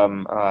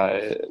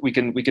 we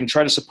can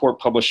try to support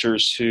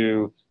publishers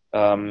who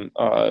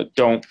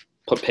don't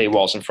put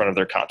paywalls in front of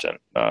their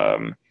content.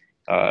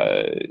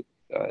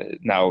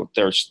 Now,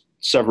 there's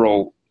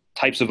several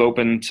types of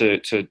open to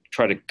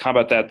try to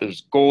combat that.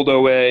 There's Gold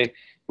OA,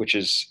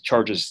 which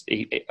charges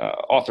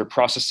author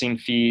processing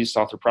fees,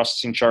 author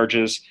processing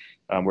charges,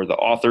 where the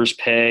authors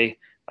pay.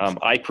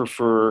 I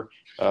prefer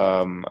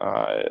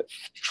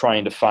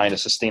trying to find a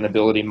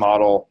sustainability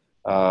model.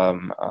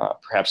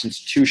 Perhaps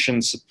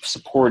institutions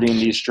supporting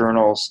these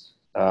journals,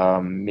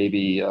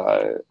 maybe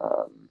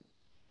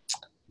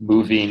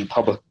moving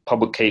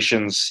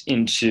publications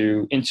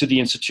into the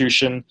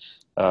institution,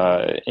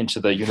 into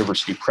the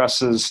university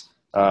presses,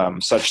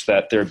 such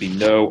that there be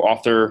no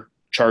author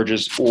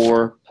charges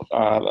or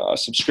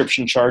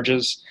subscription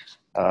charges.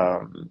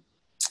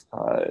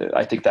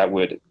 I think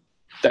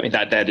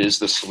that is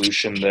the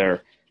solution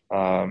there.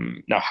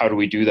 Now, how do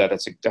we do that?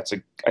 That's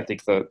I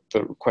think the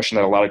question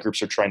that a lot of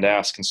groups are trying to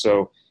ask. And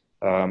so,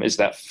 is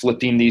that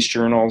flipping these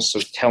journals? So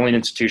telling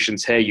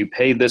institutions, hey, you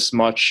pay this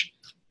much,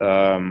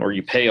 or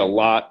you pay a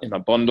lot in a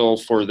bundle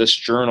for this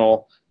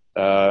journal.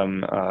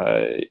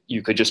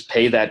 You could just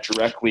pay that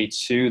directly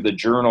to the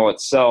journal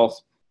itself,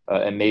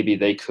 and maybe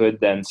they could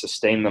then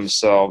sustain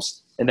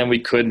themselves, and then we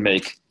could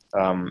make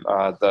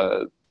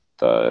the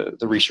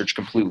research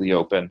completely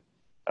open.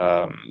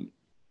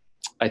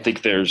 I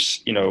think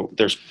there's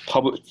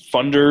public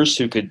funders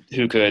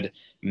who could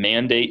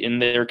mandate in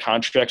their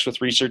contracts with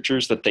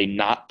researchers that they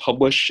not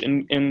publish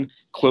in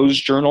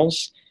closed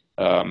journals.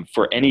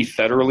 For any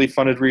federally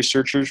funded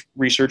research,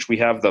 we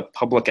have the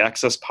public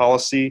access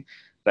policy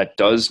that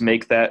does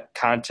make that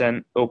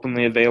content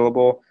openly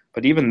available.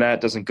 But even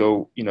that doesn't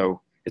go,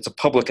 it's a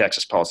public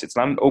access policy. It's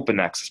not an open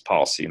access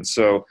policy. And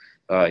so,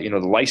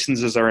 the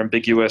licenses are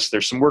ambiguous.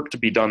 There's some work to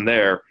be done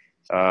there.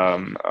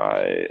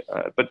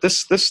 But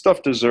this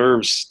stuff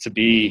deserves to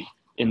be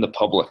in the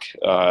public.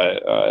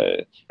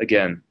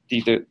 Again,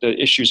 the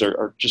issues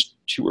are just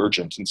too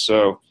urgent. And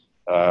so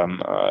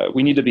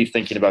we need to be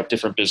thinking about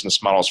different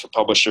business models for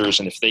publishers.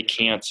 And if they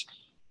can't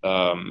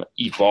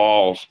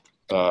evolve,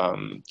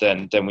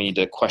 then we need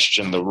to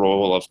question the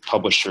role of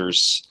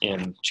publishers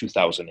in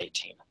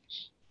 2018.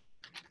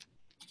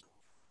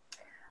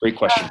 Great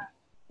question.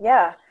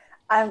 Yeah.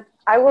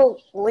 I will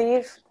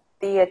leave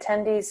the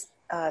attendees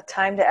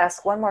time to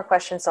ask one more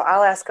question. So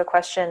I'll ask a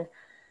question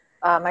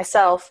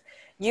myself.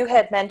 You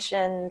had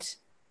mentioned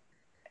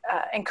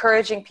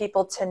encouraging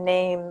people to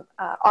name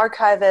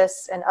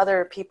archivists and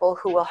other people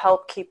who will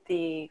help keep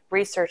the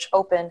research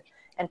open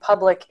and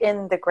public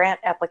in the grant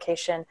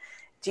application.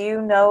 Do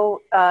you know,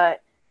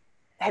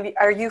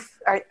 are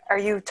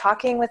you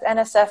talking with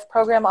NSF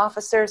program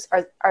officers?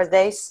 Are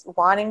they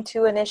wanting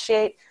to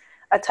initiate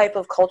a type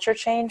of culture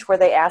change where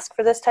they ask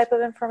for this type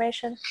of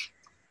information?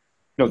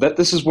 No,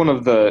 this is one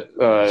of the,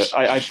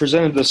 I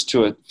presented this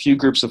to a few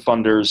groups of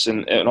funders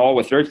and all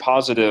with very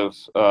positive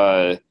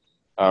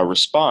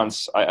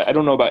response. I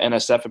don't know about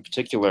NSF in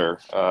particular,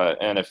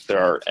 and if there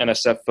are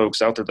NSF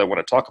folks out there that want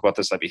to talk about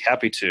this, I'd be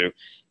happy to,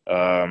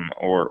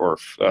 or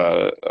if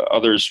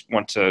others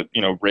want to,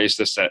 raise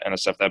this at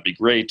NSF, that'd be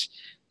great.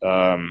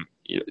 I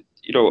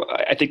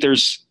think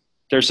there's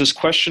this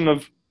question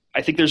of,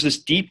 I think there's this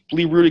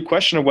deeply rooted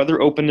question of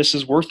whether openness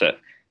is worth it.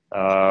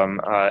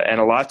 And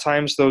a lot of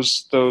times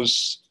those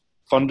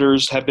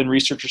funders have been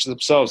researchers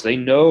themselves. They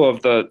know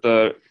of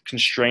the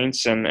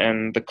constraints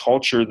and the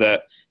culture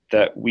that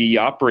we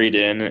operate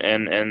in,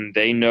 and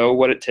they know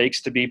what it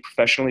takes to be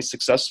professionally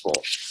successful.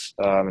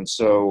 And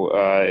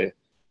so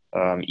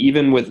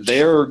even with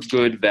their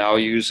good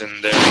values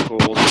and their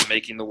goals of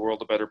making the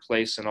world a better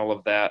place and all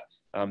of that,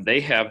 they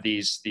have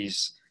these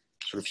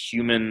sort of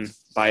human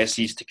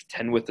biases to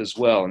contend with as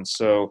well. And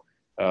so,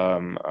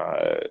 but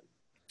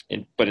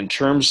in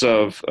terms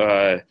of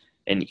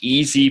an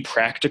easy,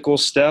 practical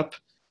step,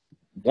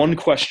 one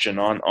question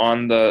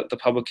on the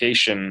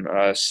publication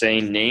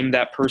saying, name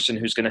that person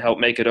who's going to help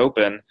make it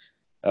open,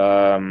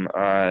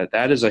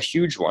 that is a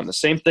huge one. The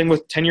same thing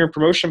with tenure and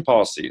promotion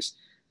policies.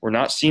 We're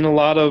not seeing a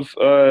lot of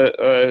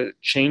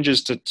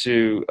changes to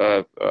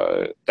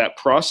that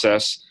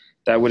process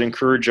that would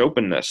encourage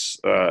openness.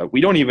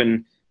 We don't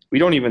even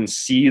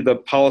see the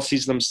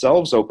policies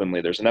themselves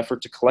openly. There's an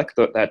effort to collect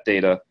that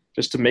data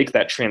just to make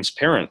that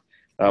transparent.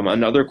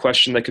 Another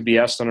question that could be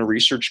asked on a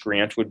research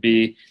grant would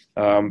be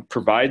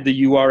provide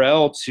the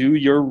URL to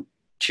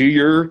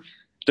your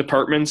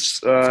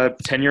department's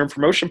tenure and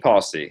promotion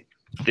policy.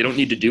 They don't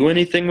need to do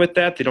anything with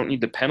that. They don't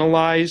need to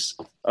penalize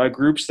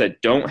groups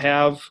that don't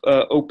have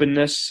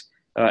openness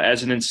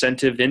as an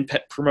incentive in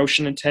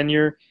promotion and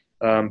tenure,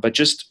 but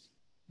just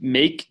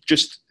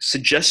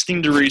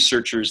suggesting to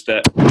researchers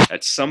that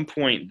at some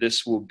point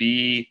this will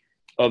be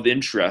of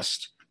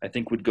interest, I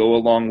think would go a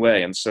long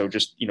way. And so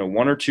just,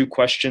 one or two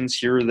questions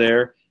here or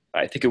there,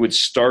 I think it would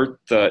start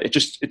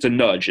it's a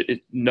nudge.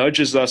 It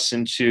nudges us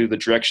into the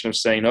direction of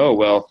saying, oh,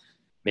 well,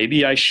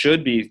 maybe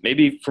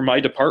for my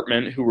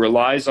department who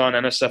relies on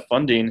NSF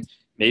funding,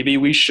 maybe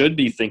we should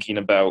be thinking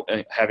about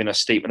having a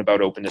statement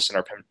about openness in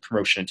our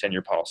promotion and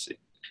tenure policy.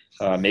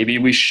 Maybe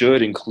we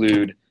should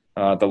include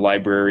the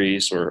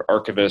libraries or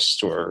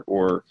archivists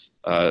or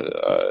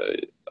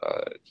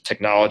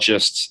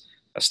technologists,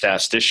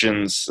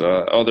 statisticians,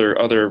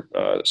 other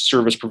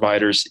service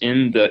providers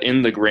in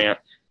the grant,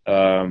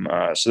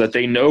 so that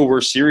they know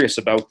we're serious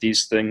about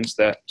these things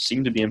that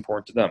seem to be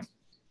important to them.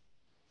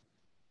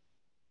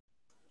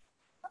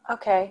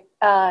 Okay,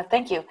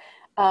 thank you.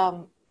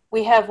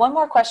 We have one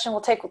more question.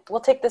 We'll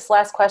take this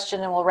last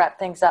question and we'll wrap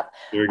things up.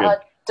 Very good.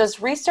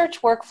 Does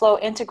research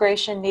workflow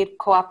integration need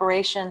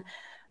cooperation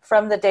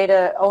from the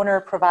data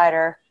owner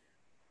provider,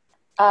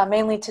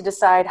 mainly to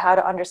decide how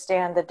to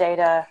understand the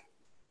data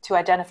to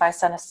identify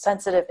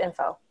sensitive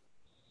info?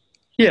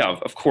 Yeah,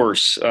 of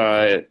course.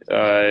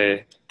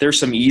 There's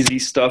some easy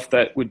stuff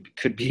that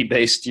could be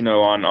based,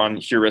 on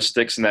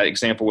heuristics. And that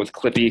example with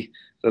Clippy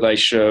that I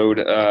showed,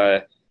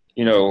 a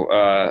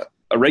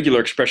regular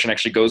expression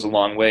actually goes a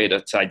long way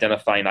to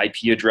identifying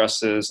IP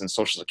addresses and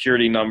social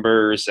security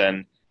numbers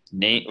and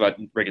name.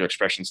 Regular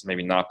expressions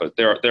maybe not, but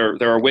there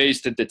are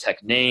ways to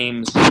detect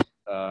names,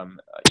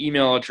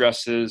 email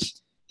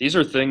addresses. These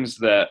are things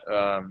that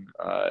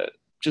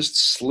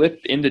just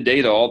slip into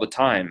data all the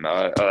time.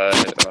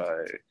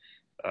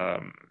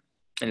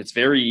 and it's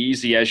very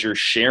easy as you're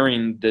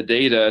sharing the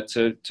data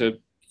to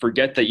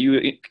forget that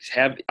you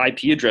have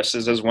IP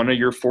addresses as one of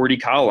your 40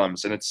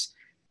 columns, and it's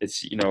I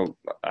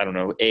don't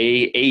know,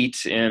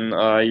 A8 in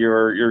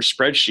your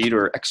spreadsheet,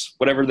 or X,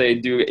 whatever they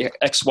do,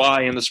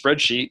 XY in the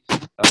spreadsheet,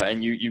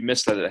 and you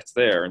miss that it's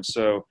there. And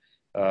so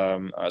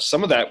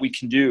some of that we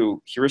can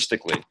do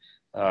heuristically.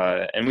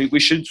 And we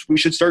should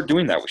start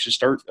doing that. We should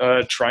start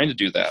trying to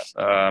do that.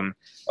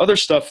 Other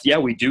stuff, yeah,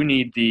 we do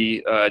need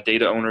the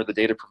data owner, the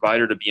data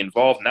provider to be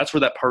involved, and that's where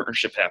that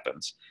partnership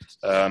happens.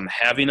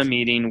 Having a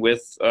meeting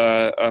with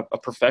a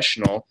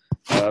professional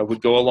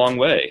would go a long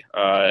way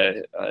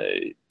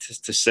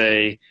to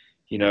say,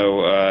 you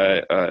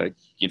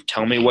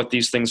tell me what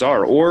these things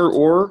are,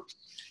 or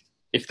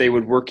if they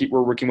would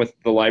we're working with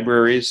the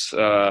libraries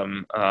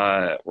or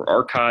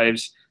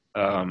archives.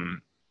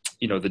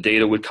 The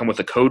data would come with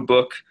a code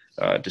book,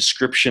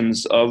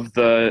 descriptions of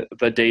the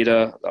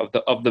data,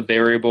 of the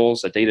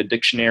variables, a data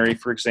dictionary,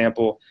 for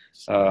example,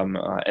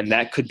 and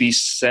that could be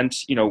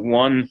sent.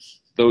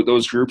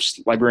 Those groups,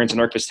 librarians and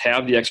archivists,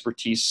 have the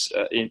expertise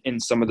in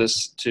some of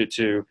this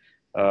to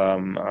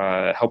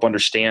help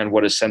understand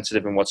what is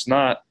sensitive and what's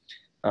not.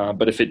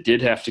 But if it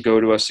did have to go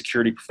to a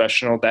security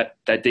professional, that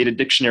data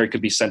dictionary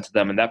could be sent to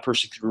them, and that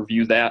person could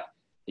review that,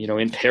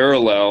 in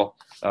parallel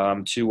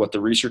to what the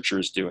researcher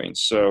is doing.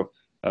 So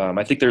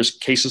I think there's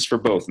cases for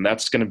both, and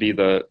that's going to be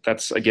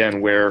that's again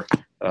where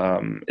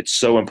it's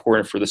so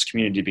important for this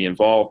community to be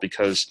involved,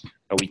 because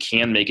we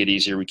can make it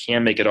easier, we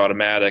can make it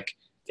automatic,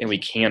 and we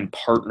can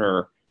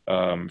partner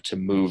to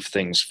move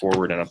things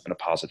forward in a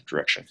positive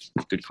direction.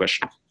 Good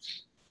question.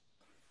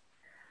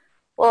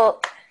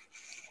 Well,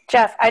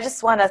 Jeff, I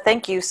just want to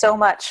thank you so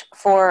much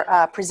for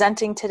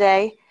presenting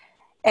today,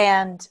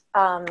 and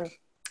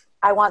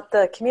I want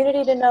the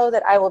community to know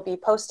that I will be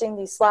posting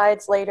these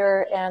slides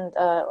later and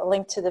a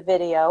link to the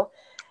video.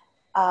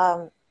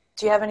 Do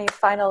you have any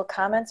final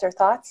comments or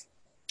thoughts?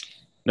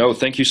 No,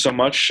 thank you so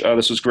much.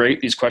 This was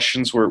great. These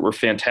questions were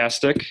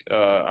fantastic.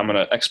 I'm going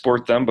to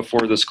export them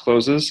before this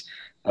closes.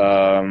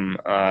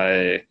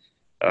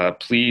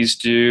 Please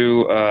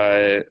do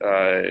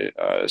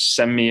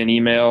send me an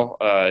email,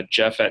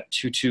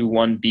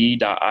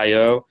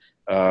 jeff@221b.io.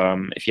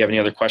 If you have any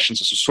other questions.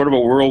 This is sort of a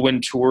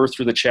whirlwind tour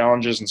through the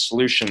challenges and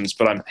solutions,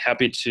 but I'm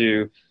happy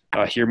to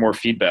hear more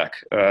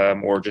feedback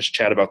or just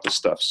chat about this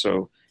stuff.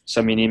 So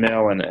send me an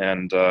email,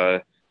 and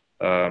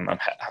I'm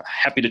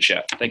happy to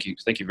chat. Thank you.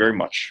 Thank you very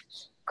much.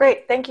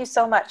 Great. Thank you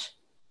so much.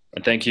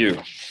 And thank you.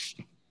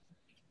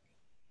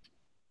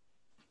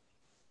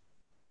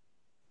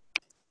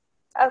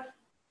 Oh.